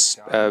 address,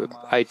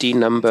 ID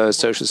number,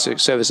 social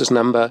services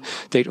number,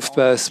 date of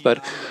birth,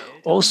 but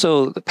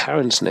also the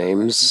parents'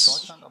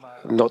 names,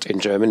 not in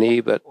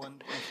Germany, but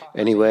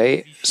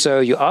anyway. So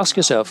you ask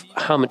yourself,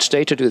 how much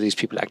data do these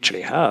people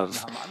actually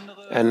have?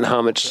 And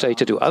how much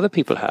data do other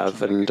people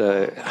have? And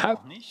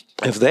how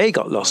have they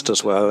got lost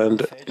as well?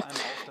 And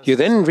you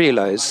then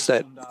realize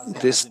that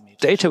this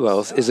data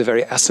wealth is a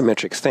very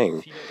asymmetric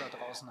thing.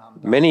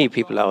 Many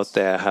people out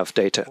there have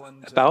data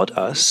about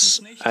us,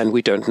 and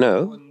we don't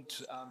know.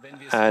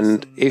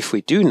 And if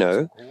we do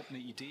know,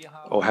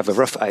 or have a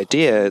rough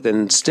idea,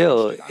 then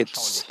still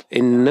it's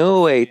in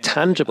no way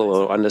tangible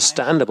or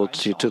understandable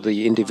to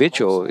the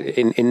individual,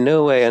 in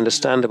no way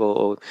understandable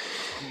or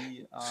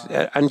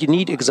And you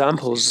need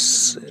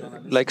examples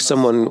like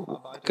someone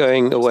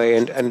going away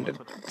and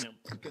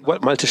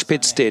what Malte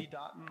Spitz did,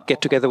 get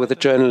together with a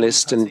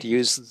journalist and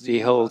use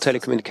the whole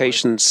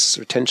telecommunications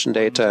retention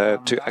data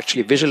to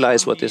actually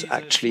visualize what this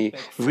actually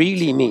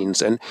really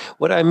means. And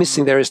what I'm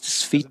missing there is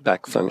this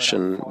feedback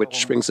function,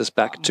 which brings us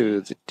back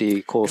to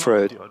the call for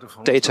a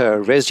data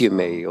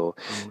resume or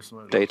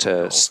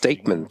data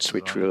statement,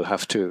 which we'll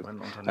have to,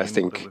 I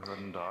think,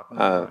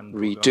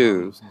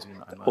 redo.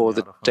 Or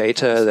the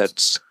data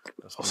that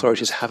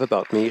authorities have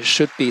about me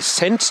should be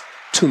sent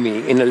to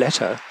me in a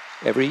letter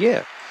every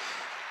year.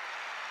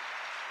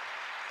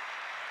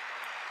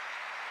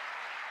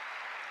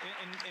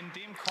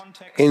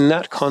 In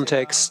that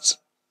context,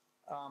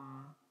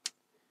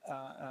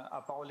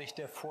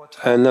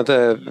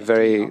 another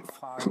very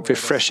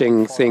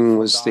refreshing thing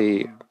was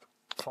the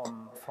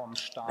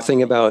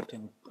thing about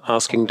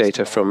asking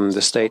data from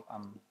the state,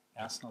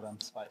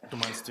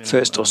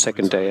 first or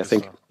second day, I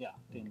think.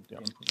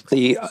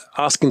 The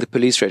asking the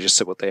police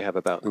register what they have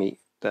about me,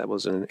 that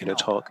was in a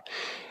talk.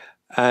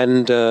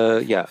 And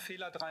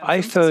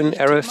iPhone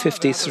error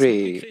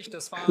 53.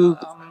 Who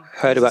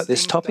heard about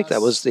this topic?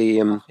 That was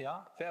the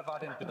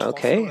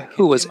okay.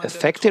 Who was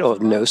affected or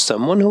knows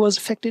someone who was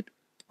affected?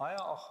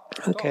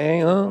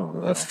 Okay,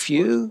 a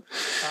few.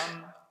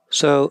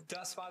 So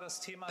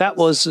that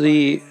was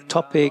the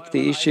topic,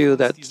 the issue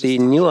that the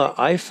newer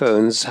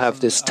iPhones have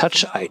this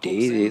Touch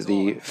ID,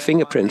 the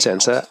fingerprint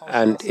sensor,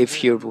 and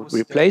if you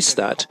replace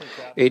that,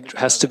 it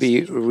has to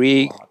be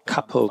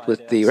recoupled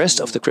with the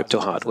rest of the crypto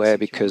hardware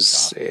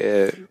because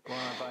it's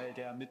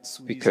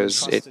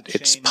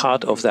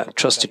part of that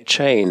trusted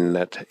chain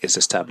that is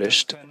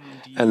established.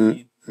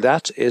 And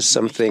that is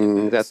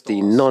something that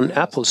the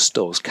non-Apple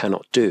stores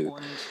cannot do.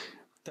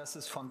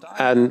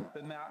 And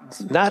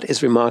that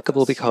is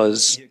remarkable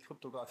because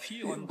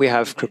we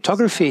have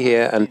cryptography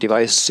here and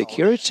device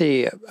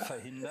security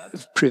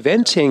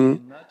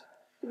preventing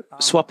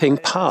swapping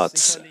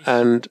parts,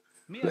 and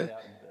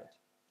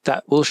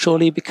that will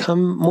surely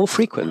become more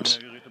frequent.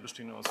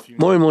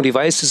 More and more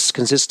devices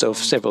consist of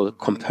several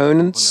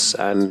components,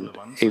 and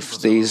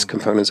if these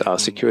components are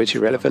security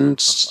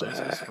relevant,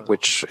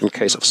 which in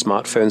case of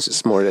smartphones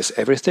is more or less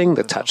everything,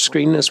 the touch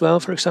screen as well,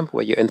 for example,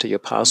 where you enter your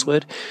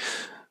password.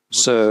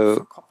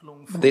 So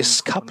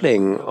this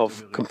coupling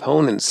of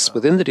components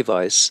within the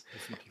device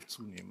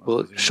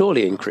will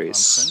surely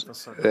increase.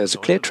 There's a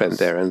clear trend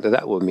there, and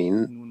that will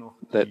mean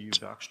that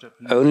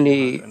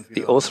only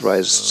the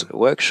authorized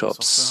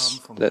workshops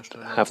that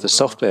have the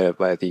software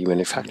by the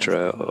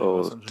manufacturer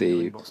or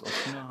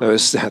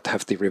those that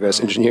have the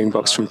reverse engineering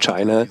box from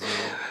China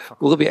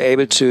will be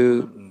able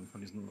to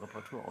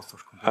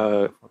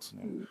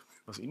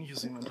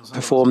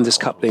perform this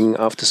coupling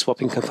after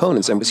swapping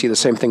components. And we see the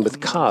same thing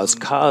with cars.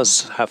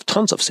 Cars have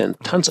tons of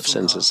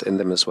sensors in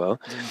them as well.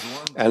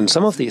 And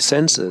some of these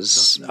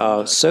sensors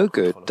are so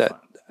good that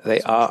they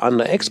are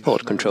under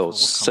export controls,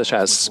 such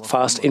as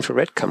fast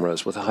infrared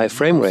cameras with a high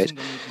frame rate.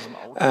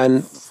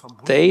 And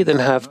they then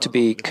have to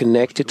be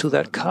connected to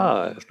that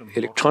car.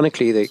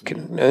 Electronically, they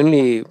can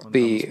only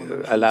be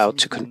allowed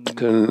to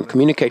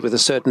communicate with a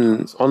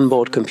certain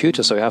onboard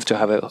computer. So you have to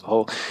have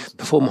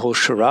perform a whole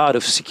charade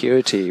of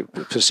security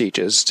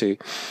procedures to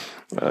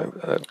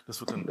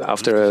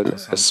after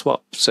a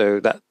swap.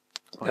 So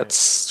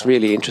that's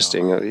really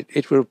interesting.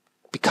 It will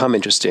become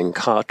interesting.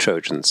 Car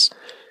Trojans.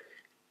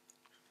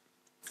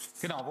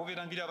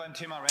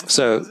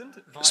 So,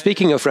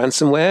 speaking of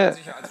ransomware,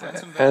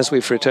 as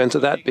we've returned to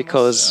that,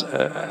 because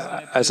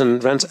as a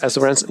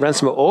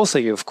ransomware author,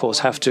 you of course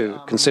have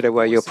to consider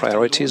where your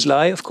priorities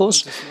lie. Of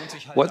course,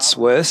 what's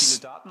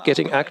worth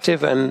getting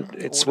active, and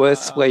it's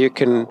worth where you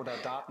can.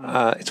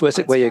 It's worth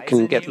it where you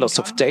can get lots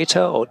of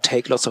data or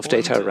take lots of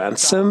data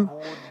ransom,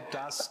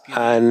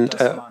 and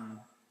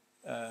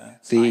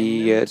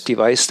the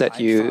device that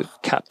you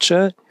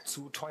capture.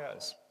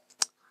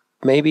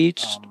 Maybe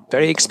it's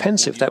very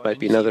expensive. That might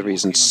be another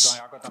reason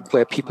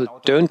where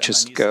people don't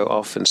just go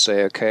off and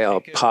say, okay,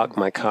 I'll park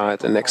my car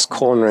at the next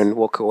corner and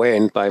walk away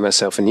and buy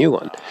myself a new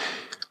one.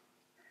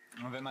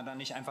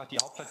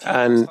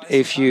 And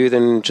if you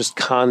then just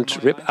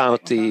can't rip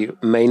out the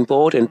main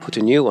board and put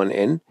a new one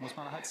in,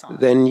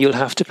 then you'll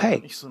have to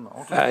pay.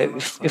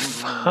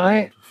 If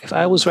I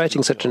was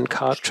writing such a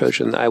car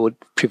Trojan, I would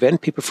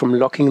prevent people from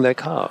locking their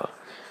car.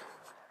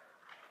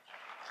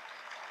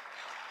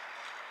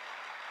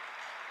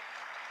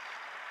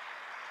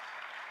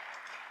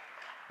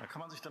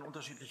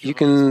 You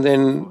can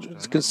then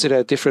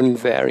consider different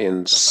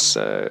variants.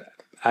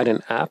 Add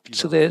an app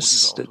to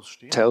this that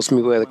tells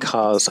me where the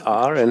cars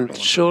are, and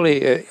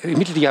surely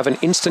immediately you have an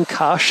instant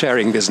car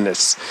sharing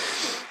business.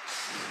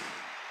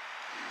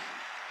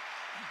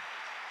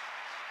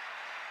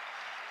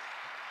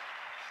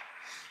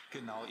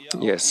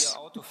 Yes.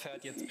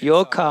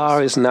 Your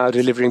car is now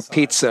delivering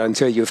pizza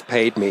until you've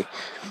paid me.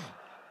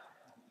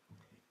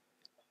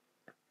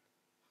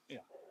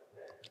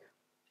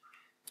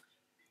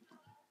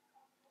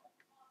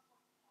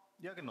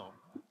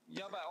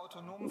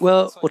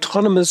 Well,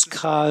 autonomous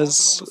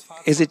cars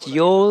is it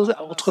your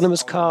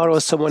autonomous car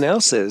or someone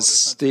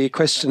else's? The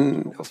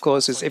question, of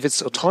course, is if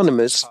it's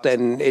autonomous,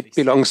 then it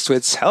belongs to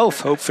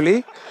itself,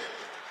 hopefully.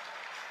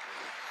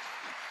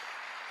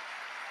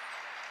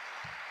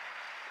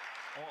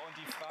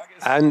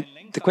 And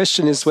the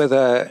question is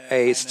whether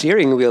a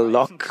steering wheel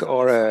lock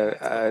or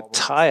a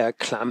tire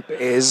clamp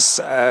is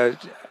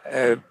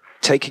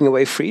taking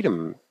away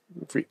freedom,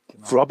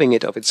 robbing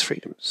it of its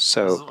freedom.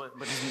 So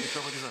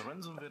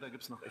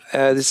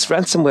this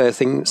ransomware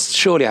thing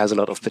surely has a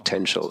lot of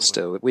potential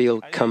still.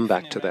 We'll come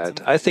back to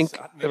that. I think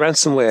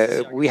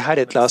ransomware, we had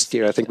it last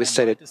year, I think we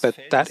said it, but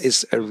that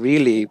is a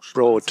really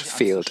broad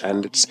field,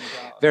 and it's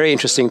very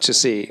interesting to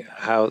see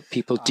how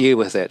people deal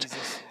with it.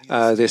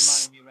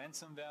 This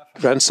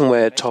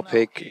ransomware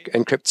topic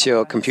encrypts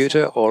your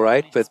computer, all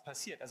right, but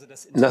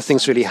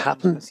nothing's really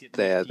happened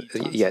there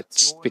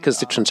yet, because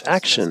the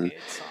transaction,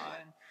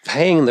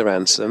 paying the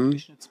ransom,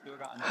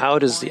 how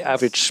does the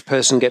average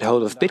person get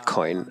hold of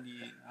Bitcoin?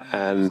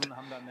 And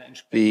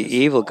the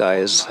evil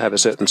guys have a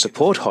certain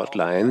support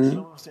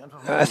hotline.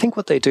 I think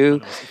what they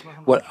do,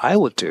 what I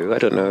would do, I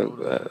don't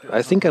know,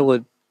 I think I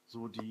would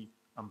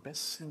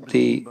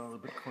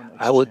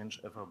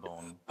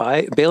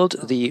build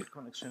the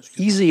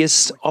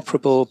easiest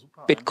operable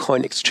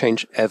Bitcoin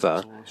exchange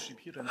ever.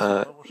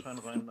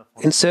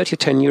 Insert your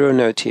 10-euro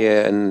note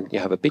here, and you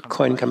have a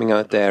Bitcoin coming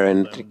out there,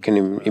 and you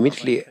can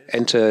immediately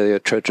enter your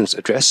Trojan's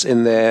address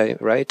in there,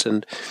 right,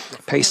 and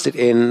paste it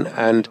in.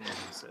 And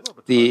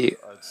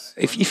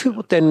if you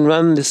would then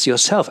run this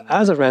yourself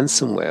as a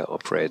ransomware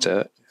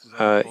operator,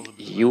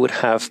 you would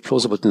have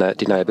plausible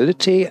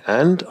deniability,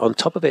 and on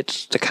top of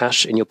it, the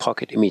cash in your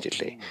pocket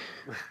immediately.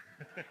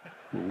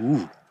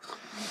 Ooh.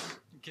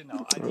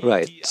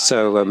 Right.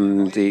 So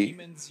the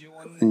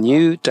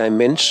new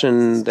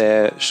dimension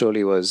there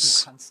surely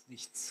was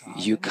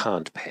you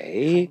can't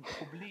pay,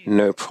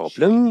 no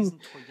problem.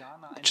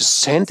 Just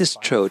send this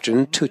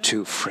Trojan to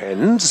 2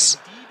 friends,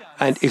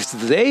 and if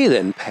they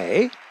then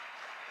pay,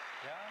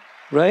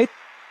 right?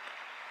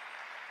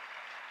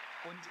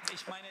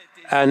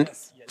 And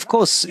of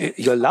course,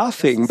 you're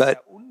laughing,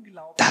 but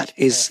that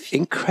is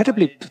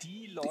incredibly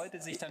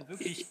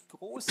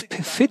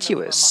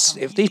perfidious.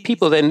 If these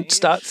people then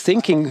start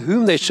thinking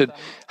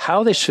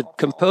how they should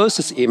compose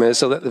this email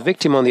so that the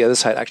victim on the other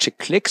side actually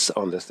clicks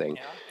on the thing.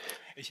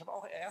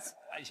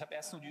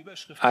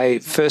 I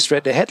first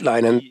read the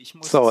headline and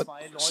thought,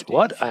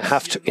 what? I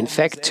have to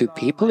infect 2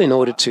 people in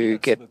order to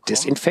get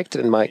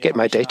disinfected and get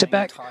my data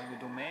back?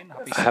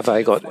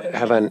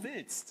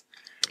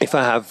 If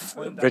I have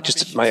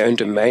registered my own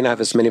domain, I have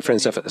as many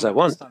friends as I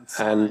want.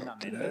 And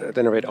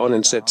then I read on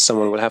and said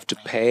someone will have to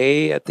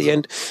pay at the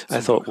end. I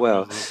thought,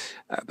 well,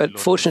 but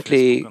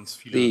fortunately,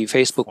 the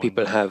Facebook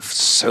people have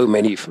so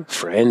many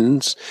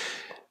friends.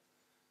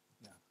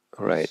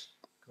 All right.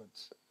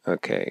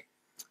 Okay.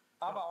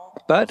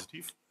 But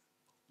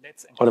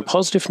on a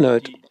positive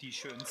note,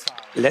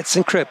 let's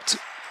encrypt.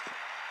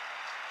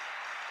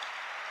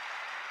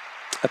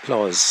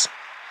 Applause.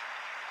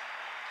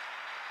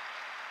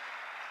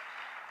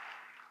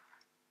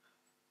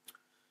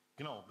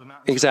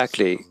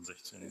 Exactly.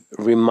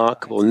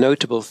 Remarkable,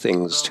 notable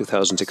things,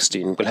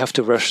 2016. We'll have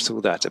to rush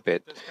through that a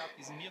bit.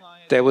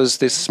 There was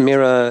this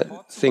mirror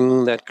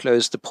thing that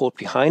closed the port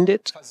behind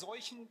it.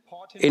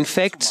 In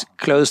fact,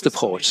 closed the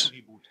port.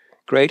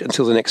 Great,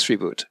 until the next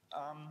reboot.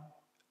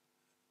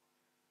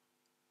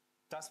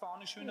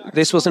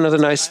 This was another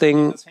nice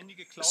thing.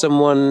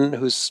 Someone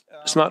whose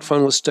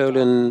smartphone was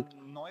stolen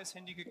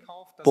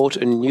bought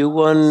a new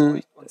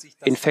one,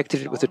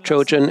 infected it with a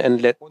Trojan,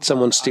 and let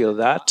someone steal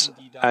that.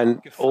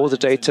 And all the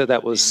data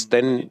that was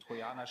then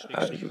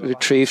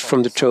retrieved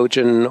from the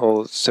Trojan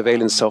or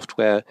surveillance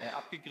software,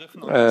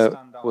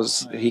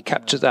 he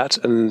captured that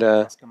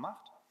and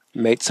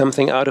made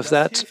something out of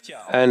that.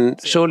 And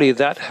surely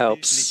that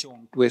helps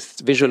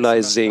with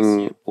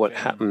visualizing what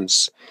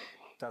happens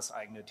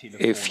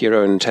if your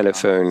own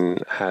telephone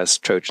has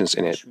Trojans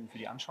in it,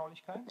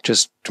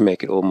 just to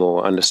make it all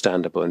more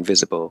understandable and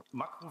visible.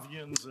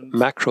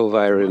 Macro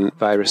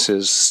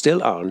viruses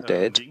still aren't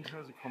dead.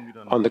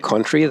 On the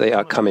contrary, they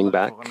are coming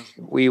back.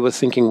 We were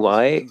thinking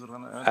why,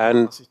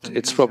 and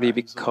it's probably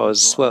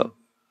because, well,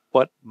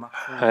 what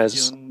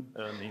has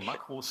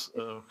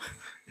the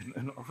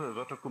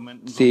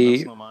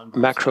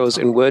macros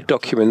in Word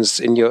documents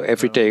in your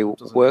everyday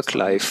work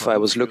life? I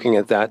was looking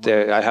at that.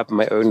 I have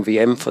my own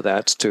VM for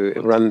that to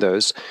run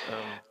those.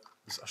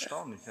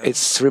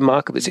 It's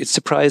remarkable. It's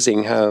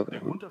surprising how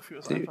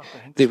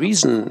the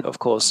reason, of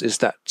course, is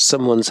that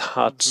someone's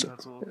heart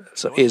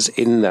is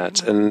in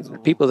that,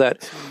 and people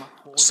that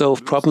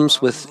solve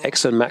problems with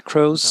Excel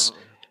macros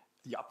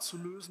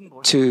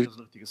to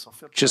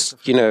just,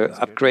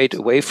 upgrade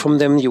away from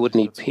them, you would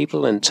need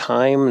people and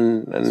time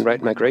and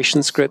write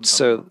migration scripts.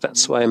 So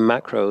that's why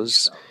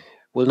macros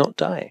will not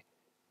die.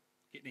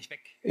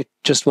 It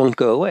just won't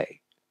go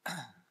away.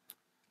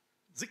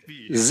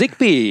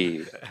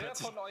 Zigbee.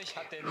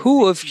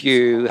 Who of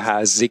you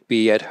has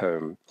Zigbee at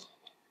home?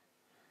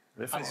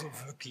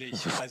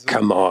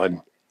 Come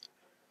on.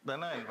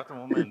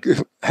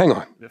 Hang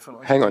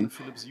on.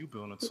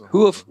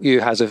 Who of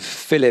you has a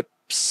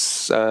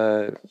Philips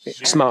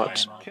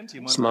smart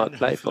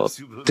light bulb?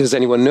 Does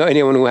anyone know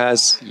anyone who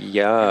has?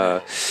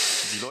 Yeah.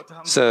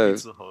 So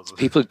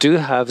people do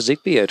have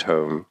Zigbee at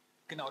home.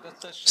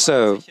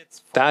 So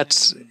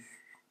that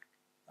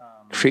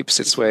creeps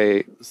its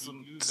way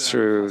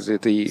through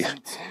the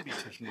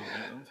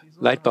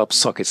light bulb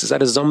sockets. Is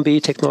that a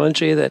zombie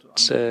technology?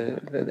 That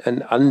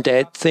an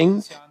undead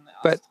thing?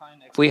 But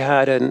we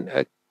had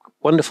a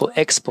wonderful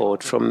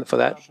export for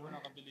that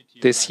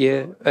this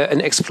year,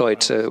 an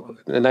exploit, a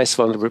nice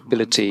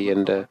vulnerability,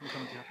 and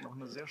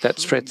that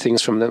spread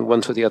things from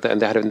one to the other.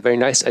 And they had a very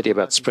nice idea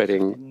about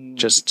spreading.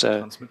 Just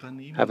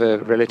have a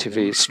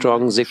relatively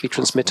strong Zigbee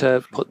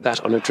transmitter, put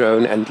that on a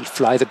drone, and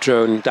fly the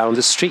drone down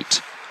the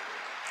street.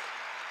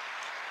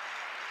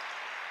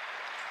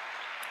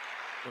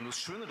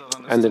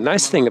 And the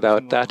nice thing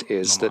about that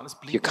is that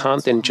you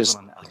can't then just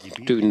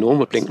do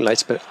normal blinking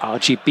lights, but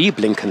RGB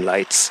blinking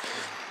lights.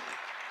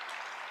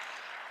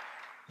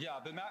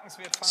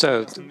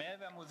 So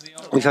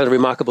we found it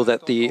remarkable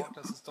that the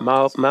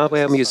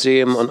malware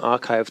museum on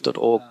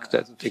archive.org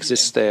that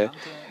exists there,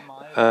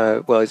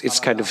 well, it's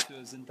kind of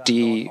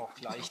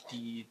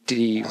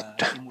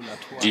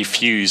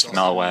diffused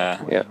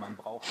malware. Yeah.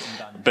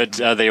 But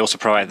they also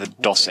provide the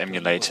DOS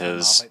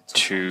emulators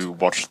to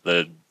watch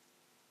the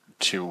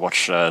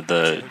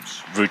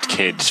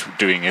rootkit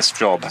doing its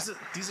job.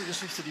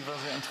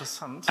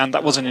 And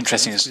that was an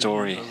interesting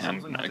story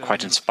and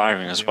quite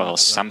inspiring as well.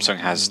 Samsung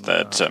has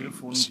that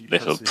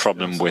little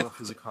problem with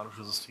the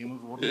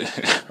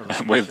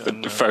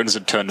phones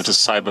that turned into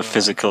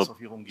cyber-physical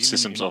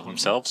systems of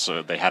themselves.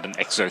 So they had an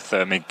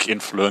exothermic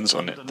influence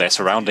on their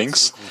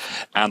surroundings,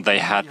 and they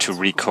had to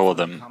recall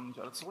them.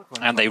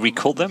 And they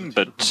recalled them,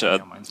 but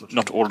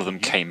not all of them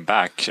came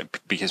back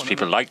because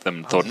people liked them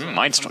and thought,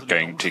 mine's not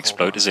going to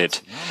explode, is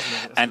it?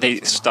 And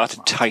they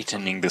started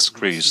tightening the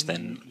screws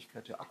then.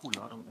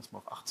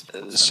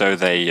 So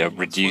they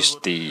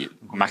reduced the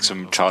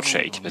maximum charge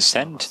to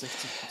 80%,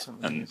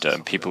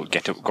 and people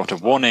got a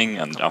warning,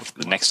 and after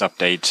the next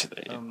update,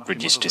 they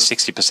reduced to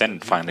 60%,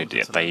 and finally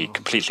they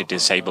completely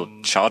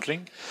disabled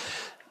charging,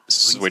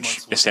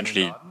 which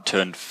essentially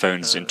turned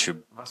phones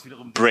into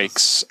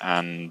bricks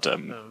and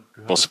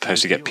was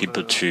supposed to get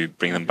people to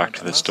bring them back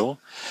to the store,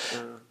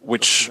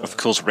 which of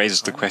course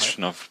raises the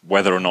question of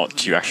whether or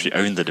not you actually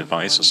own the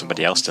device or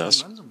somebody else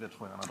does.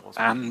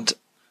 And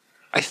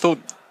I thought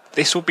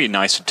this would be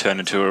nice to turn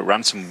into a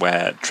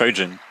ransomware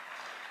Trojan.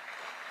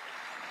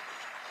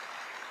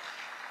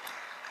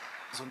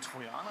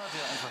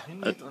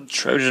 A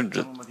Trojan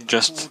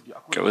just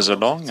goes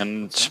along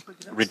and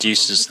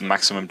reduces the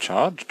maximum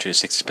charge to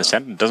 60%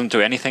 and doesn't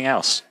do anything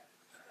else.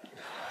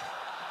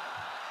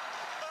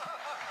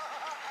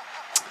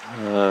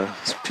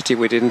 It's a pity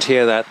we didn't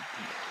hear that.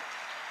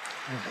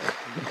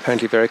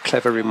 Apparently very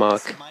clever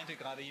remark.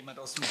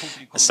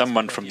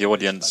 Someone from the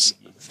audience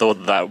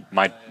thought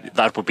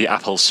that would be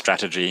Apple's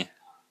strategy.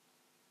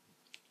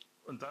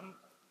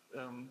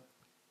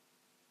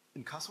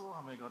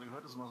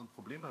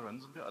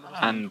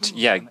 And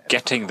yeah,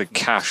 getting the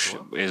cash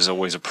is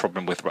always a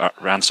problem with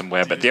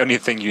ransomware, but the only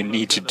thing you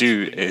need to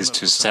do is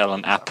to sell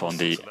an app on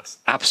the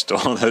App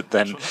Store that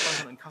then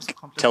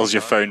tells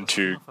your phone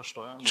to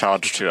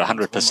charge to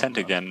 100%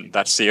 again.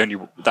 That's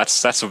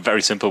a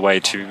very simple way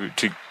to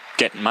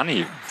get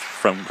money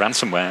from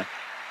ransomware.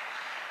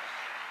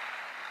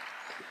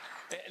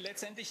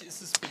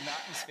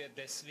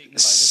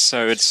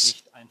 So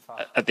it's,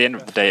 at the end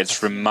of the day,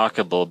 it's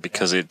remarkable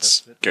because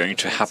it's going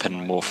to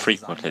happen more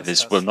frequently.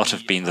 This will not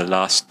have been the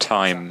last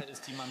time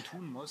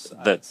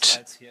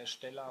that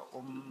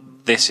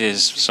this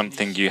is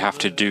something you have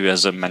to do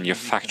as a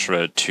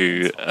manufacturer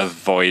to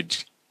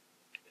avoid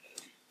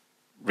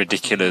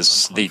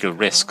ridiculous legal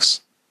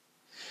risks.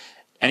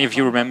 Any of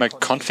you remember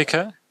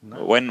Conficker?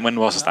 When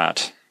was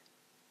that?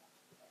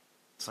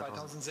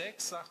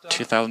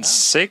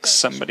 2006,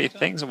 somebody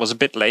thinks. It was a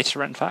bit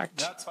later, in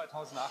fact.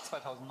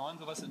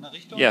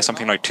 Yeah,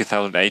 something like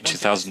 2008,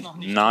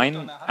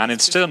 2009, and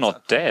it's still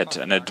not dead,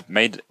 and it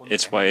made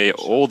its way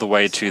all the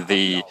way to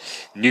the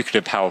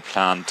nuclear power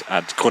plant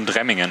at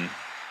Grundremmingen.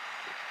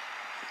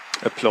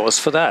 Applause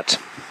for that.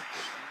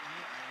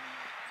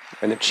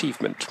 An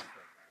achievement.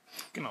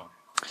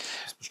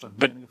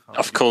 But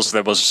of course,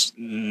 there was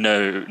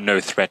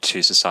no threat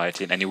to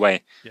society in any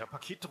way.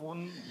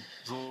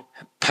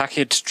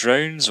 Packet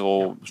drones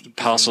or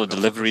parcel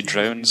delivery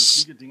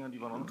drones,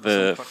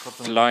 the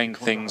flying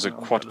things, a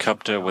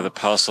quadcopter with a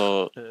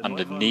parcel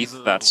underneath.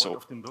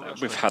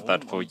 We've had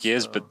that for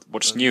years. But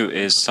what's new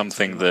is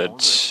something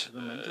that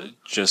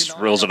just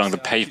rolls along the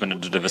pavement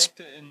and delivers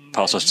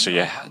parcels to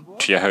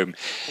your home.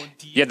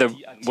 Yeah, there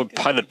were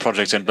pilot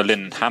projects in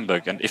Berlin and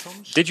Hamburg, and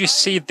did you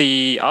see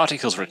the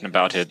articles written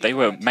about it? They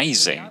were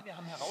amazing.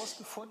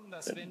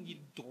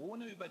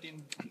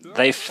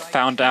 They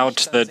found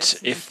out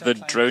that if the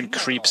drone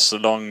creeps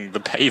along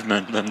the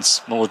pavement, then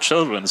small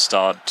children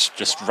start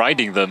just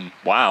riding them.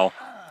 Wow.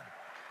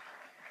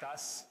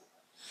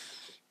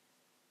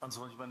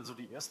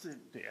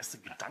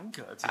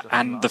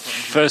 And the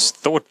first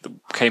thought that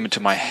came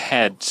into my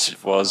head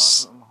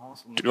was,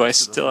 do I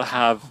still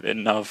have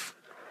enough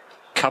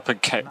copper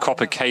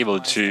cable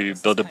to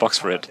build a box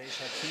for it?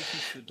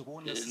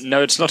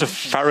 No, it's not a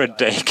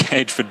Faraday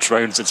cage for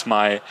drones. It's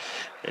my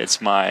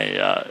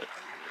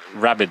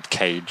rabbit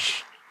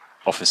cage,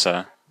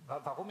 officer.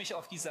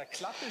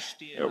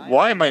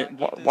 Why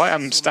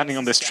I'm standing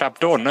on this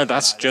trapdoor? No,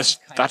 that's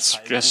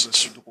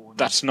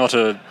not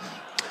a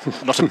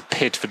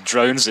pit for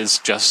drones. It's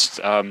just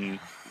I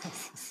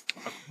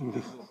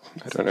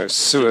don't know,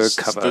 sewage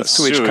cover.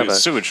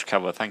 Sewage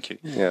cover. Thank you.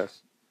 Yeah.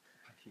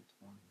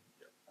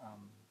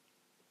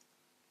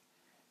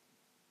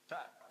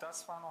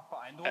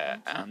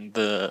 And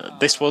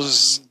this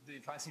was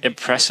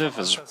impressive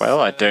as well.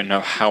 I don't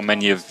know how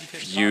many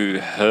of you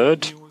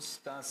heard.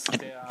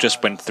 It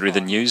just went through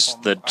the news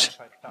that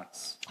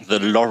the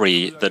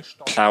lorry that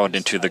plowed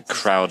into the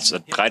crowds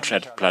at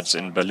Breitscheidplatz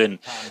in Berlin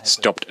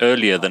stopped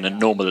earlier than a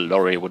normal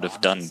lorry would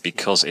have done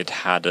because it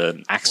had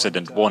an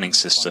accident warning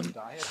system.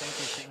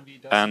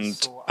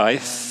 And I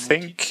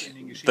think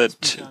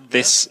that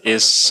this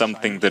is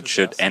something that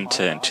should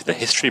enter into the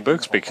history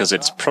books, because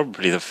it's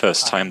probably the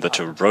first time that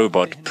a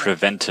robot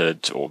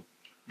prevented or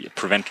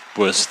prevent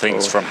worse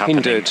things from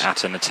happening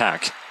at an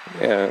attack.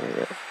 Yeah.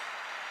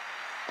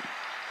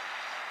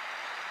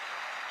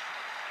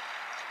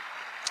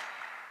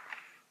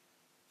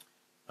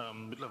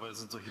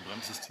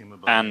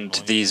 And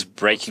these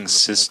braking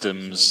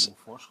systems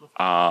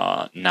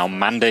are now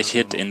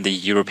mandated in the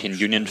European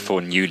Union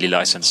for newly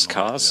licensed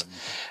cars,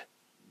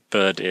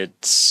 but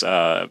it's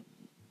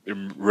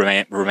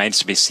remains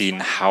to be seen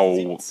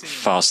how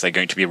fast they're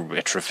going to be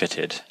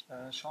retrofitted.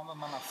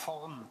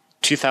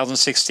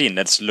 2016,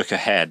 let's look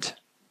ahead.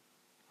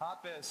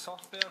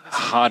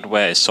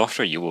 Hardware is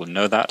software, you will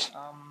know that.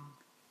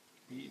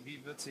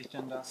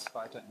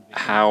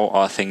 How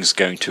are things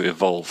going to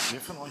evolve?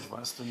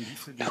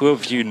 Who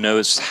of you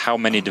knows how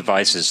many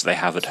devices they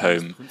have at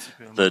home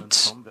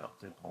that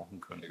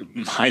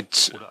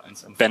might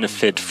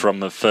benefit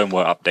from a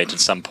firmware update at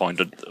some point,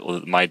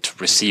 or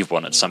might receive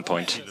one at some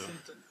point?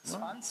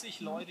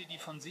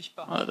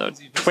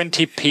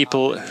 20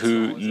 people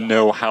who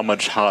know how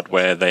much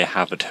hardware they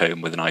have at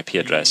home with an IP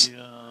address.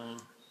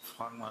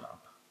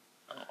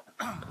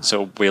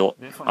 So we'll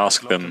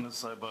ask them,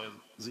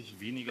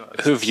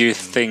 who of you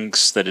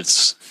thinks that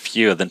it's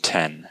fewer than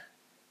 10?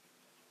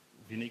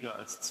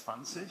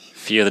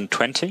 Fewer than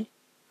 20?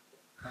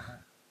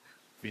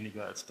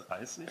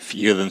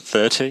 Fewer than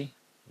 30?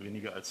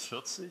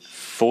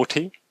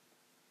 40?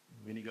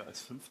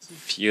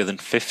 Fewer than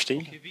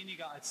 50?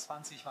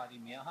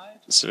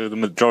 So the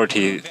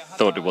majority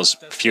thought it was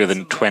fewer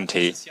than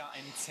 20.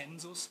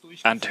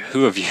 And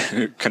who of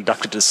you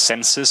conducted a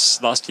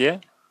census last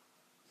year?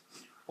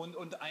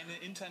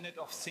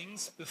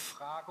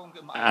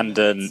 And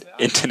an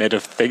Internet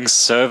of Things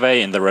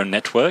survey in their own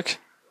network?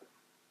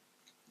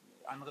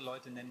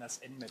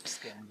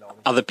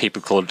 Other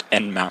people call it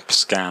Nmap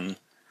scan,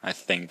 I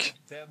think.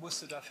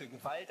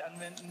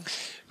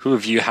 Who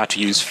of you had to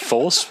use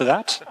force for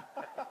that?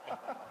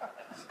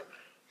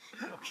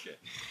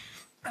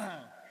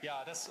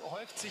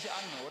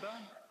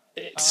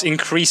 It's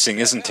increasing,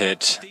 isn't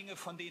it?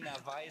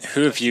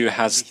 Who of you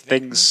has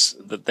things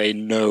that they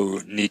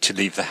know need to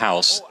leave the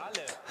house?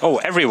 Oh,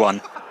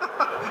 everyone.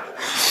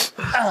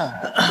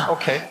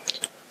 Okay.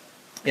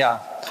 Yeah.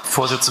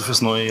 Vorsätze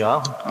fürs neue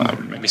Jahr.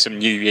 Maybe some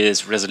New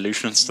Year's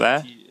resolutions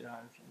there.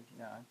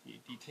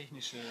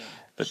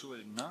 But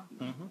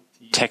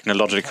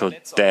technological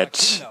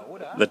debt,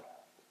 that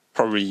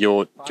probably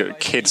your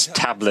kids'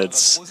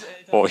 tablets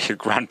or your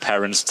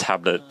grandparents'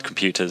 tablet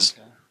computers.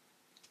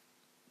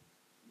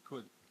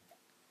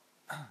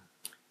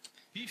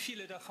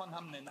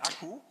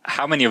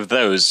 How many of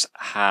those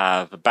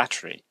have a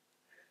battery,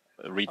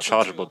 a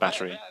rechargeable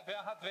battery?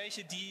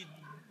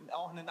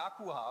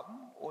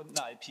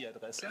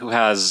 Who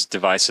has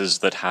devices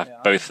that have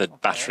both a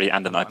battery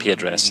and an IP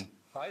address?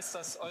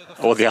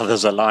 All the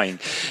others are lying.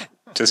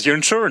 Does your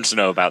insurance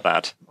know about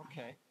that?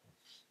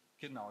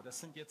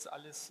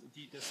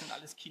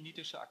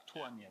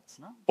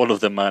 All of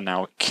them are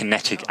now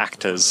kinetic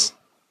actors.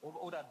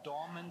 Or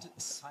dormant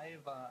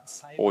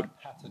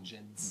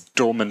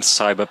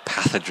cyber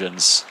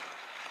pathogens.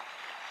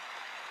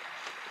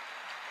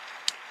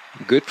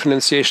 Good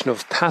pronunciation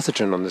of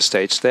pathogen on the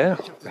stage there.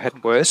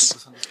 Had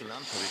worse.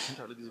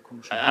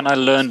 And I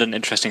learned an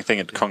interesting thing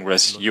at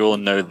Congress. You all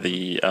know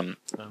the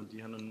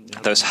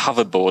those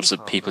hoverboards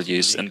that people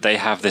use, and they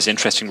have this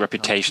interesting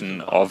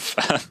reputation of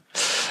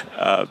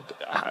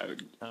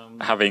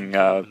having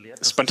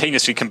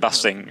spontaneously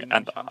combusting.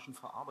 And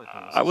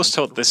I was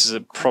told this is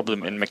a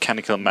problem in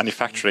mechanical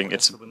manufacturing.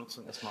 It's a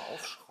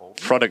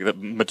product that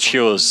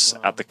matures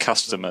at the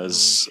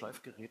customer's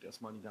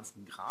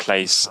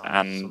place,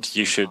 and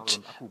you should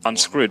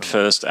unscrew it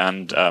first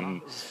and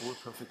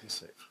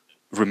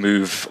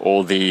remove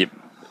all the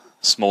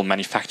small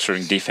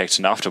manufacturing defects,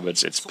 and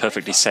afterwards it's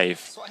perfectly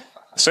safe.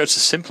 So it's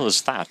as simple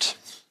as that.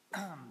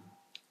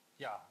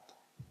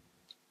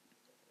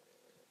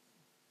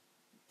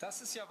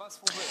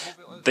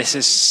 This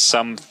is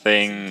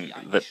something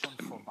that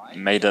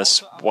made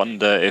us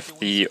wonder if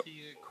the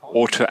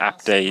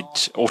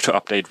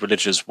auto-update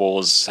religious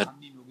wars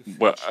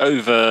were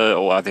over,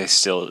 or are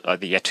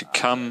they yet to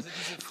come?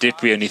 Did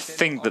we only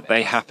think that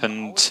they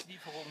happened?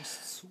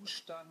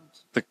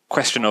 The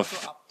question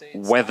of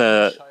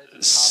whether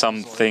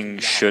something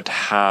should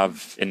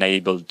have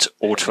enabled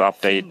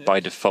auto-update by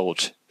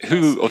default.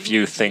 Who of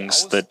you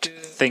thinks that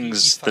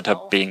things that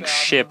are being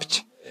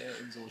shipped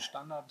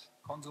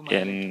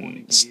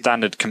in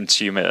standard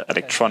consumer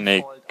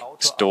electronic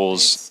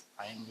stores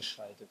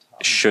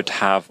should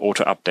have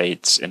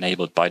auto-updates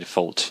enabled by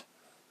default?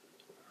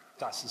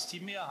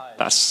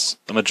 That's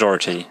the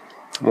majority.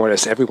 More or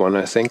less everyone,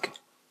 I think.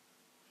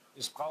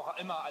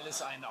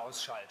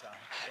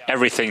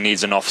 Everything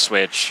needs an off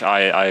switch.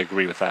 I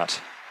agree with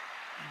that.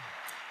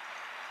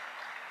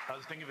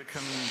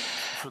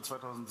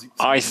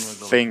 I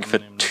think for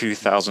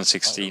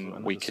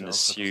 2016 we can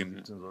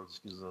assume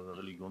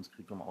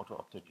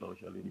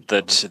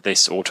that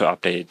this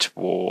auto-update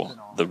war,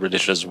 the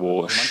religious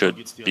war,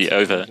 should be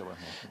over.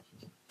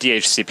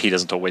 DHCP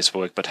doesn't always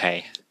work, but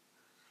hey.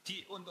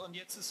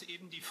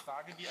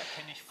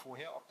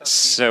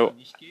 So,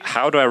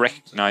 how do I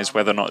recognize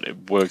whether or not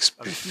it works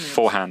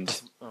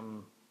beforehand?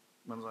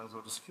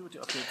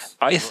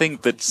 I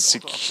think that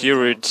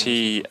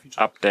security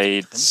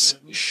updates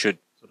should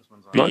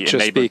be not just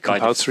enabled be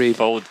compulsory. By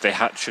default. They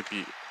should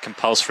be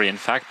compulsory, in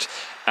fact,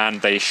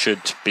 and they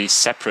should be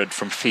separate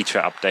from feature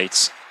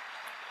updates.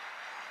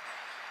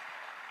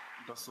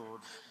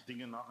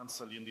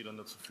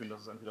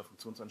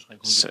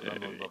 So,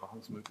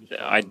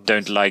 I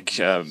don't like.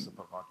 I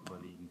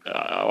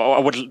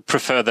would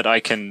prefer that I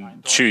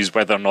can choose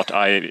whether or not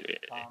I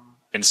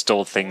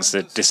install things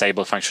that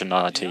disable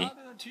functionality.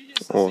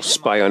 Or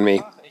spy on me.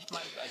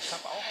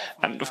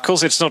 And of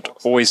course, it's not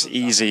always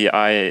easy.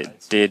 I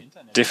did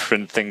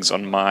different things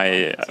on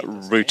my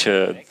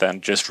router than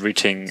just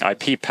routing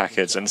IP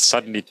packets, and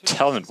suddenly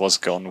Telnet was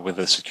gone with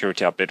a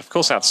security update. Of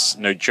course, that's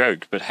no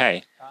joke, but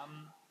hey.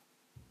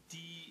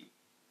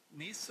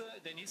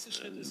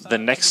 The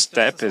next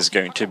step is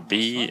going to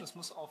be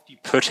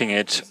putting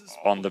it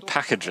on the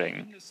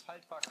packaging,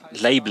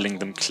 labeling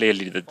them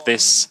clearly that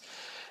this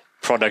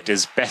product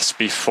is best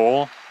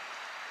before.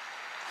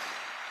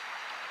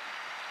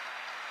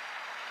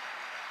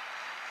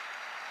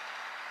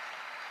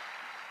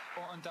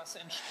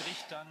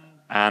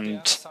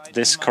 And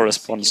this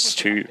corresponds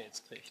to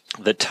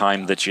the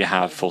time that you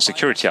have for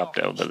security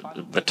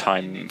update, the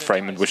time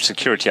frame in which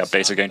security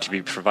updates are going to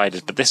be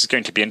provided. But this is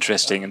going to be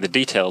interesting in the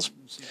details.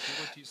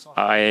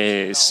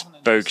 I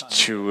spoke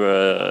to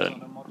a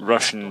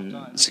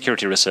Russian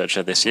security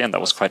researcher this year, and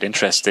that was quite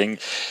interesting.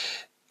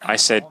 I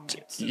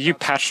said, you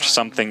patched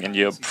something in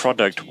your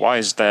product. Why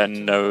is there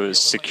no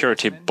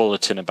security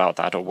bulletin about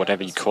that, or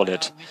whatever you call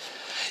it?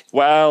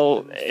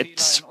 Well,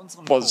 it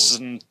was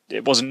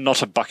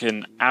not a bug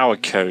in our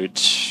code.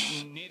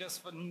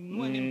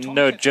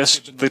 No,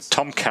 just the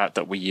Tomcat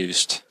that we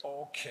used.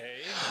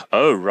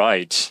 Oh,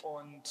 right.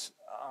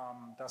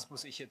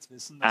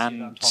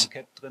 And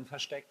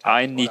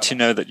I need to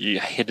know that you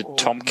hid a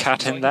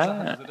Tomcat in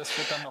there,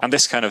 and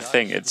this kind of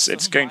thing.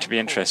 It's going to be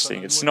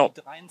interesting. It's not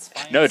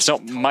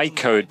my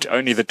code.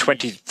 Only the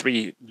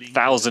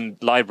 23,000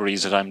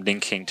 libraries that I'm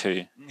linking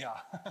to.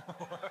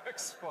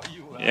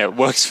 Yeah, it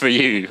works for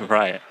you,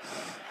 right?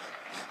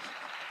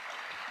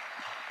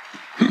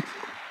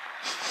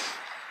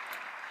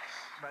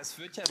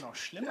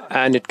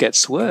 And it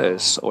gets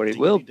worse, or it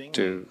will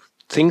do.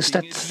 Things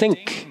that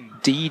think.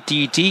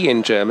 DDD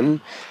in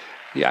German,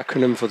 the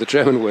acronym for the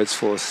German words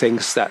for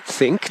things that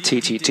think,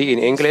 TTT in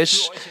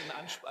English.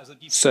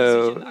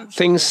 So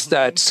things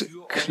that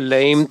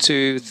claim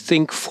to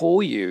think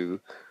for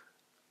you.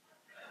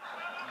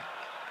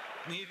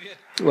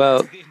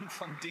 Well,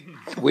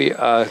 we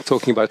are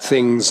talking about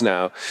things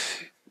now.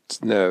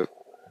 No.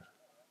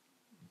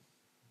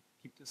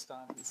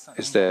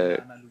 Is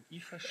there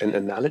an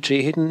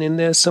analogy hidden in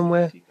there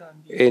somewhere?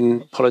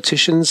 In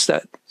politicians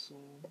that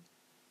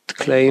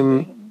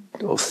claim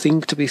or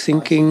think to be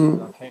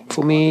thinking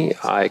for me?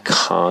 I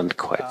can't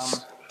quite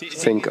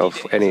think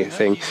of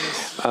anything.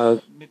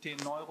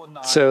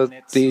 So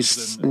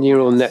these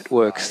neural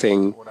network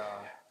thing,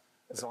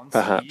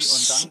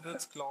 perhaps,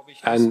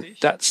 and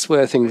that's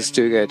where things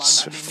do get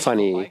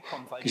funny,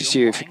 because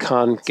if you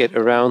can't get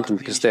around them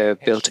because they're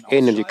built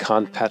in and you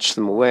can't patch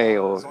them away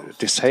or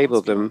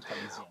disable them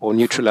or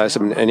neutralize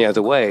them in any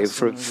other way.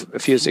 For a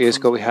few years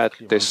ago, we had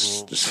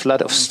this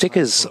flood of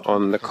stickers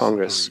on the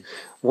Congress,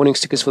 warning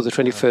stickers for the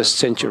 21st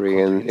century,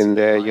 and in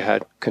there you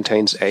had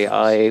contains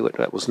AI,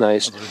 that was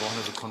nice.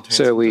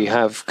 So we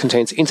have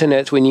contains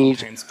internet, we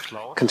need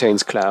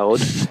contains cloud,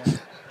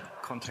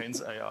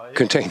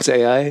 contains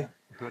AI.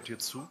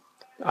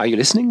 Are you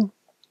listening?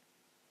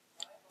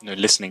 No,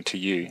 listening to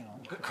you.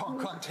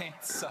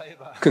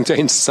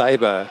 Contains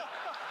cyber.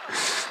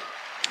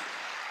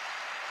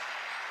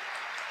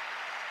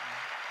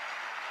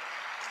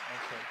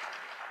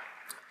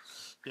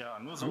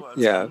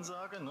 Yeah.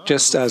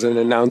 just as an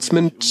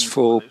announcement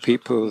for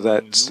people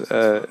that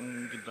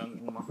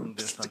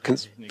can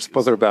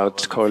bother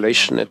about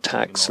correlation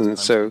attacks, and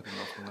so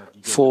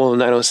 4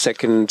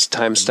 nanosecond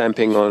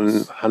timestamping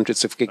on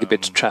hundreds of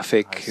gigabit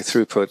traffic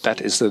throughput, that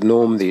is the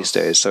norm these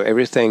days. So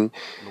everything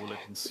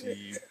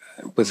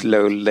with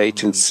low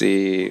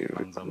latency,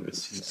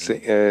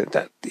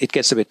 that it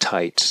gets a bit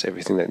tight,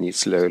 everything that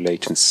needs low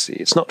latency.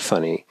 It's not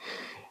funny.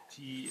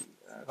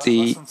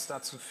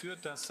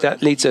 That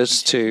leads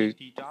us to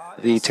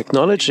the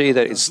technology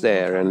that is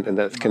there and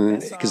that can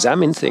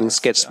examine things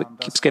keeps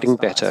getting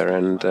better,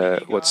 and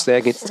what's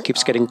there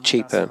keeps getting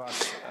cheaper.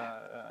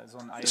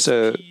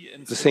 So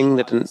the thing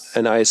that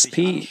an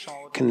ISP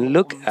can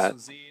look at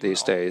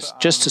these days,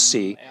 just to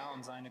see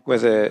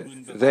whether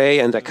they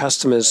and their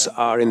customers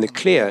are in the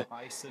clear,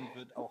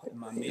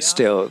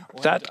 still,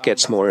 that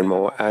gets more and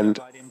more. And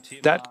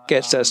that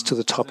gets us to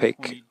the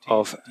topic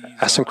of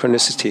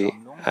asynchronicity,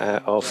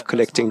 of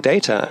collecting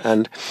data,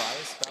 and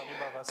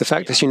the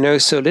fact that you know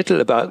so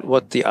little about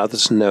what the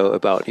others know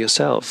about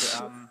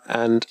yourself.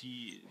 And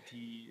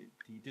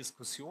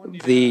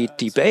the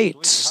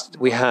debates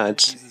we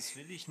had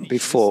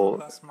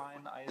before,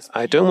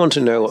 I don't want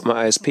to know what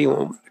my ISP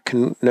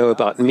can know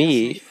about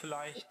me.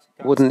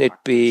 Wouldn't it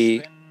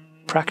be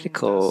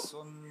practical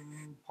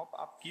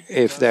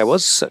if there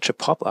was such a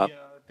pop-up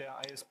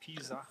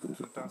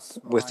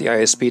with the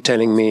ISP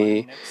telling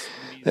me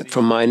that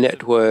from my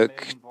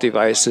network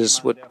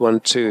devices would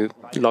want to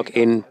log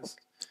in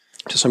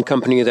to some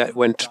company that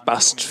went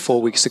bust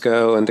 4 weeks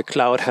ago and the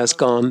cloud has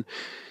gone.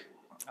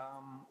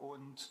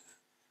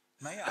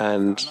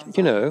 And,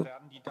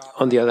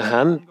 on the other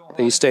hand,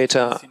 these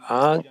data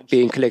are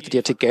being collected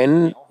yet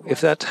again if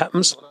that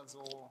happens.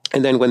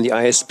 And then when the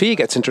ISP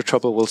gets into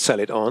trouble, we'll sell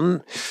it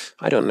on.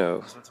 I don't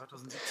know.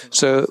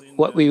 So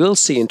what we will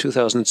see in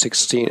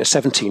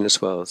 2017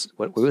 as well,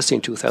 what we will see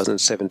in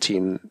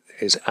 2017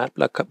 is ad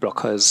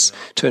blockers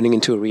turning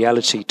into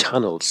reality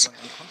tunnels.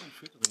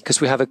 Because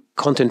we have a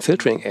content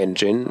filtering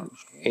engine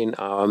in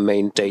our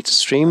main data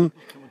stream,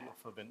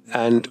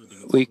 and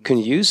we can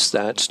use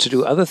that to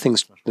do other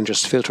things than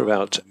just filter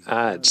out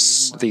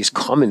ads. These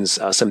comments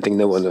are something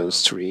no one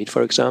wants to read,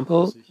 for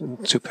example,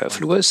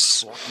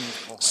 superfluous.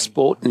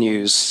 Sport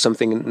news,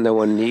 something no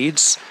one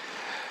needs.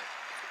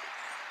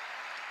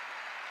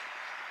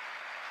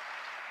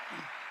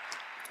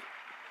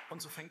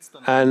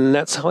 And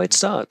that's how it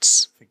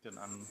starts.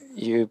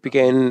 You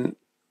begin,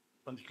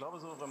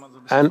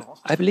 and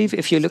I believe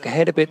if you look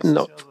ahead a bit,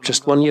 not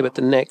just 1 year, but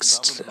the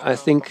next, I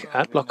think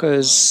ad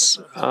blockers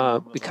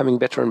are becoming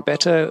better and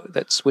better,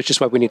 which is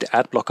why we need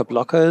ad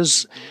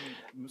blockers.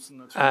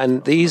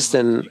 And these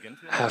then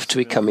have to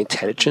become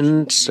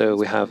intelligent. So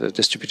we have a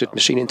distributed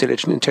machine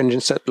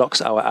intelligence that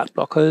blocks our ad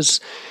blockers.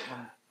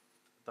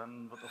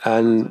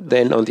 And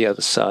then on the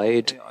other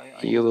side,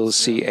 you will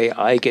see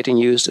AI getting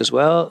used as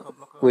well,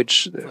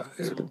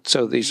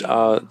 so these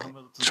are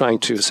trying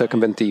to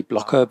circumvent the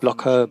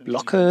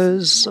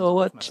blockers or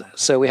what?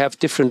 So we have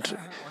different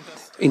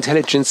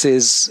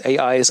intelligences.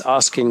 AI is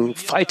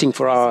fighting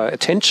for our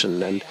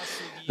attention, and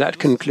that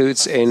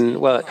concludes in,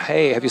 well,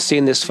 hey, have you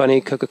seen this funny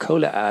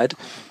Coca-Cola ad?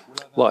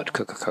 What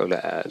Coca-Cola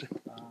ad?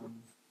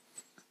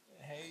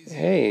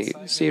 Hey,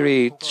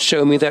 Siri,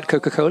 show me that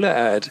Coca-Cola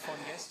ad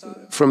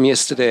from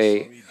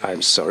yesterday.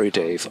 I'm sorry,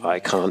 Dave, I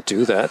can't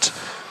do that.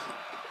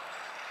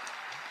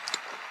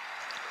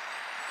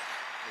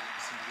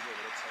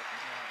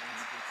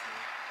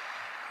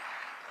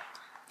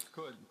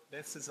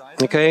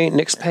 Okay,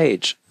 next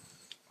page.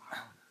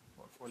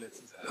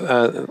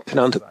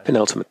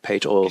 Penultimate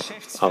page, or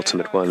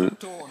ultimate one.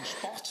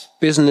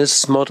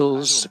 Business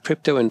models,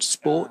 crypto and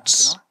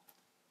sports,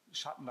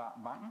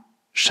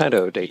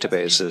 shadow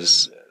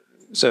databases.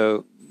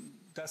 So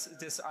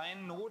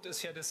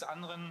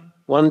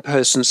one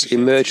person's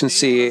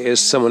emergency is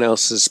someone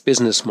else's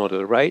business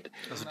model, right?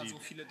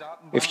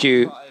 If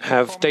you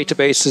have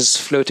databases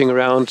floating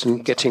around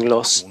and getting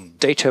lost,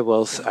 data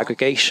wealth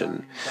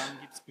aggregation.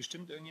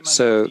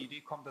 So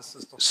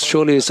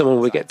surely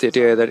someone will get the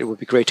idea that it would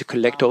be great to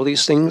collect all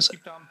these things.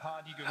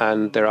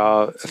 And there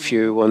are a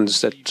few ones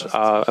that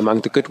are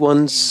among the good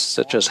ones,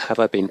 such as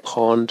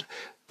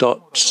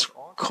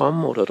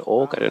haveibeenpawned.com or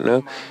 .org, I don't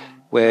know,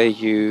 where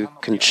you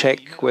can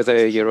check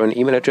whether your own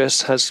email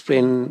address has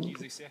been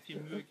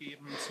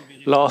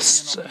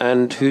lost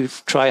and who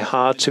try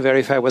hard to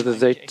verify whether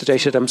the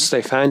data dumps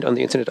they find on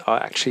the internet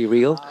are actually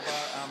real.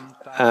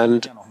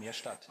 And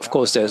of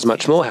course, there's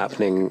much more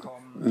happening.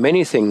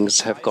 Many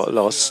things have got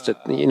lost.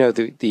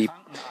 The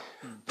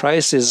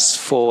prices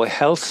for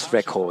health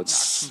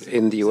records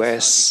in the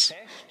US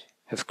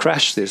have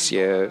crashed this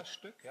year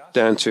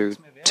down to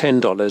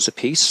 $10 a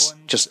piece,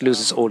 just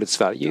loses all its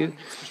value.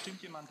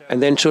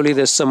 And then surely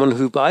there's someone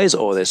who buys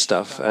all this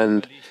stuff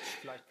and,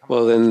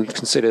 well, then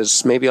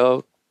considers, maybe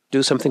I'll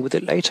do something with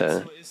it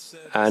later.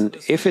 And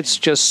if it's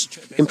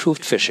just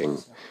improved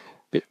phishing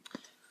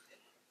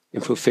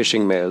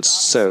mails,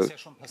 so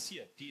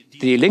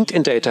the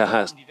LinkedIn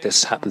data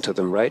this happened to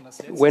them, right?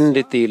 When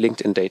did the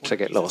LinkedIn data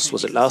get lost?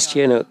 Was it last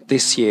year? No,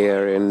 this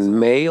year in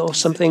May or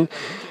something?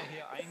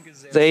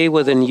 they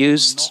were then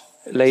used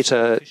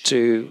later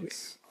to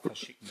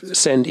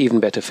send even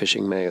better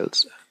phishing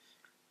mails.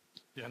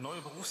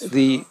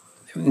 The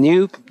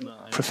new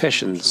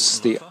professions,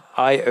 the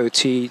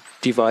IoT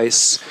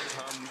device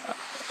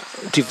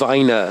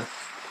diviner.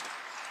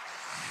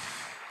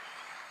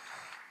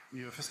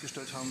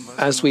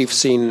 As we've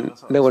seen,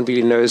 no one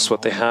really knows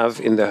what they have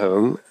in their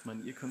home.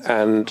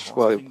 And,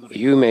 well,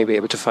 you may be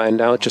able to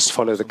find out, just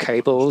follow the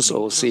cables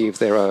or see if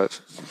there are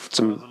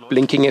some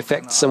blinking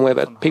effects somewhere.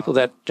 But people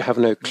that have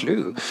no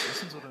clue,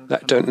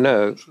 that don't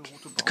know,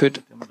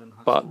 could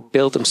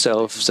build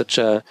themselves such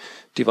a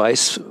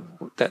device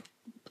that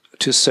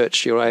to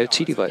search your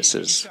IoT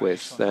devices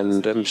with.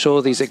 And I'm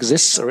sure these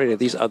exist already.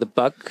 These are the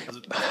bug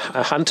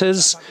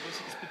hunters.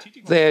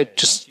 They're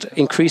just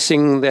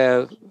increasing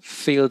their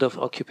field of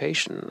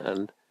occupation.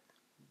 And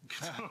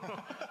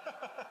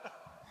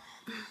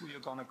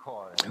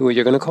who are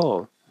you going to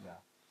call?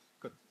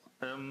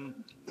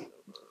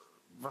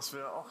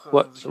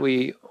 What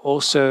we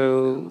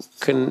also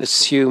can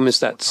assume is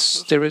that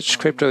storage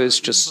crypto is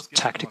just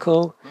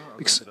tactical,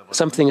 because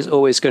something is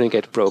always going to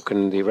get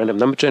broken. The random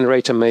number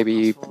generator may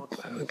be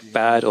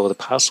bad, or the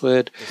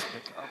password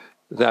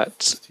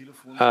that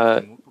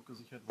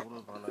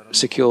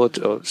secured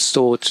or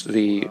stored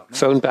the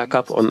phone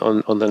backup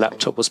on the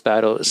laptop was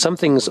bad, or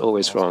something's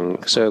always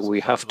wrong. So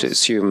we have to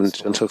assume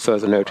until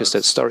further notice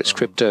that storage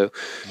crypto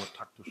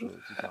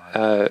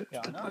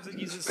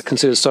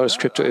consider storage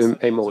crypto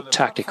a more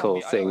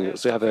tactical thing.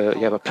 So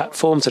you have a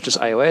platform such as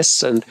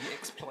iOS,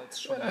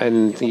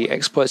 and the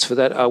exploits for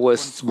that are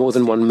worth more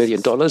than $1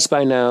 million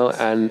by now.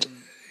 And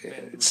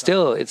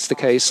still, it's the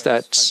case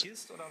that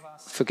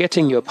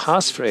forgetting your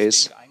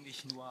passphrase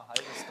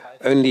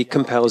only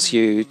compels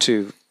you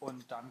to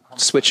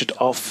switch it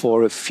off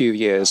for a few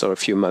years or a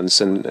few months,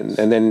 and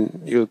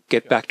then you'll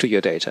get back to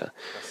your data.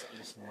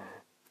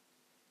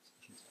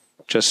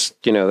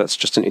 That's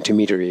just an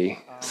intermediary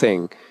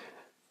thing.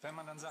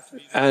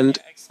 And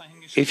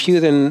if you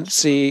then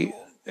see,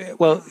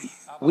 well,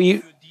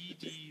 we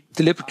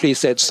deliberately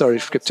said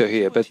storage crypto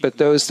here, but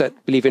those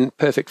that believe in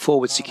perfect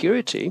forward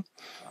security,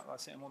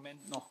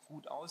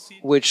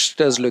 which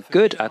does look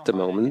good at the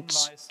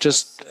moment,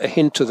 just a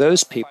hint to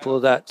those people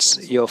that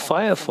your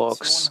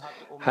Firefox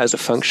has a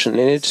function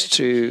in it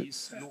to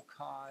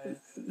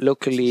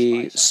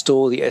locally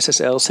store the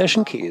SSL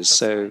session keys.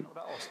 So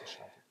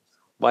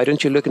why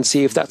don't you look and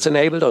see if that's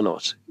enabled or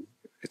not?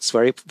 It's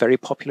very, very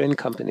popular in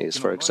companies,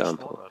 for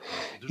example.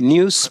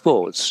 New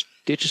sports,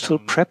 digital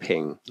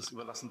prepping.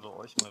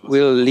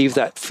 We'll leave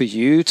that for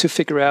you to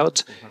figure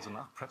out.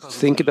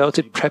 Think about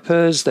it.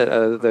 Preppers, that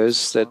are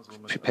those that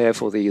prepare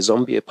for the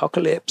zombie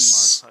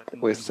apocalypse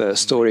with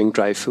storing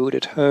dry food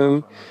at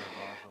home,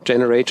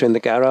 generator in the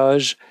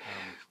garage.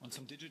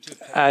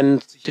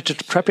 And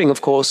digital prepping,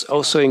 of course,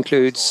 also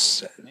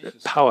includes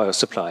power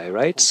supply,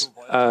 right?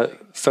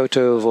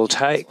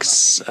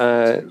 Photovoltaics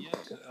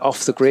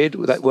off the grid,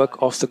 that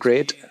work off the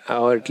grid,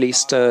 or at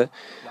least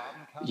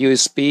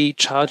USB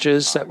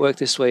chargers that work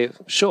this way.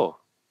 Sure.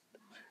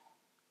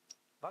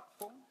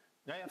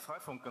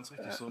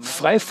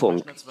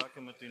 Freifunk,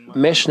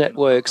 mesh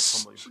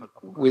networks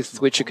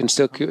with which you can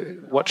still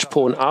watch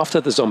porn after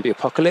the zombie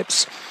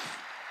apocalypse.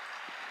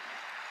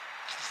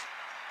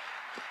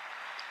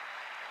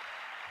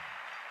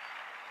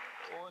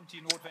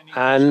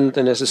 And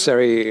the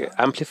necessary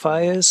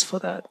amplifiers for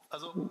that.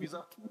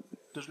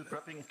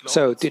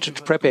 So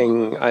digital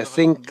prepping, I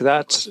think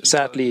that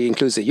sadly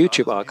includes a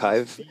YouTube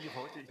archive,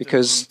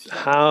 because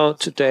how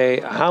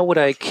would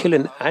I kill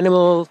an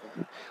animal,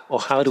 or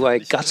how do I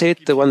gut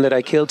it, the one that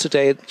I killed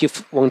today? You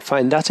won't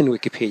find that in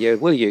Wikipedia,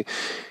 will you?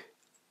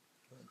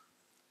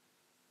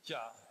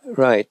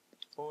 Right.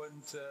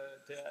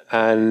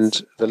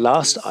 And the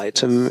last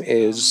item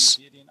is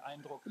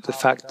the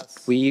fact that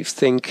we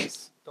think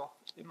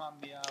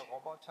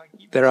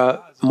there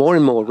are more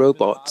and more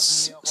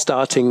robots,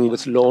 starting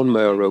with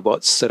lawnmower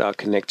robots that are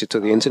connected to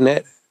the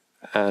internet.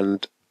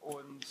 And,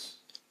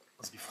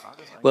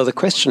 well, the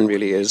question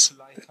really is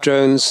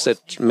drones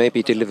that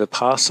maybe deliver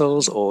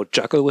parcels or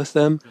juggle with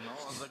them.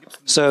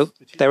 So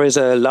there is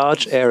a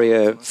large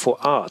area for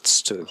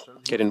arts to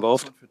get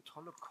involved.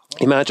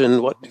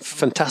 Imagine what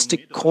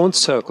fantastic corn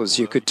circles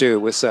you could do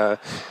with a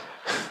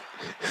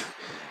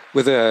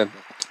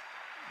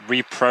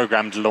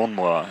reprogrammed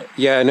lawnmower.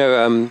 Yeah,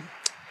 no,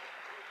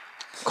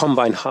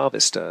 combine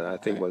harvester, I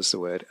think was the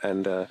word.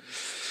 And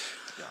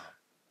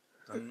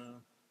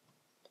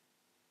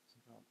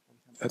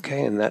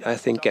okay, and that I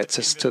think gets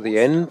us to the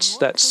end.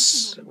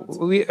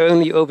 We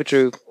only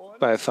overdrew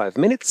by 5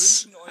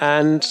 minutes,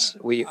 and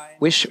we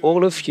wish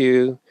all of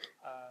you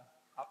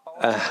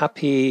a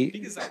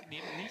happy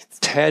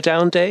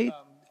teardown day.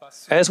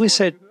 As we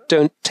said,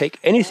 don't take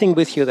anything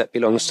with you that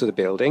belongs to the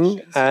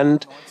building,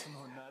 and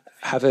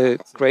have a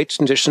great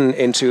transition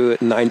into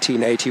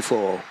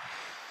 1984.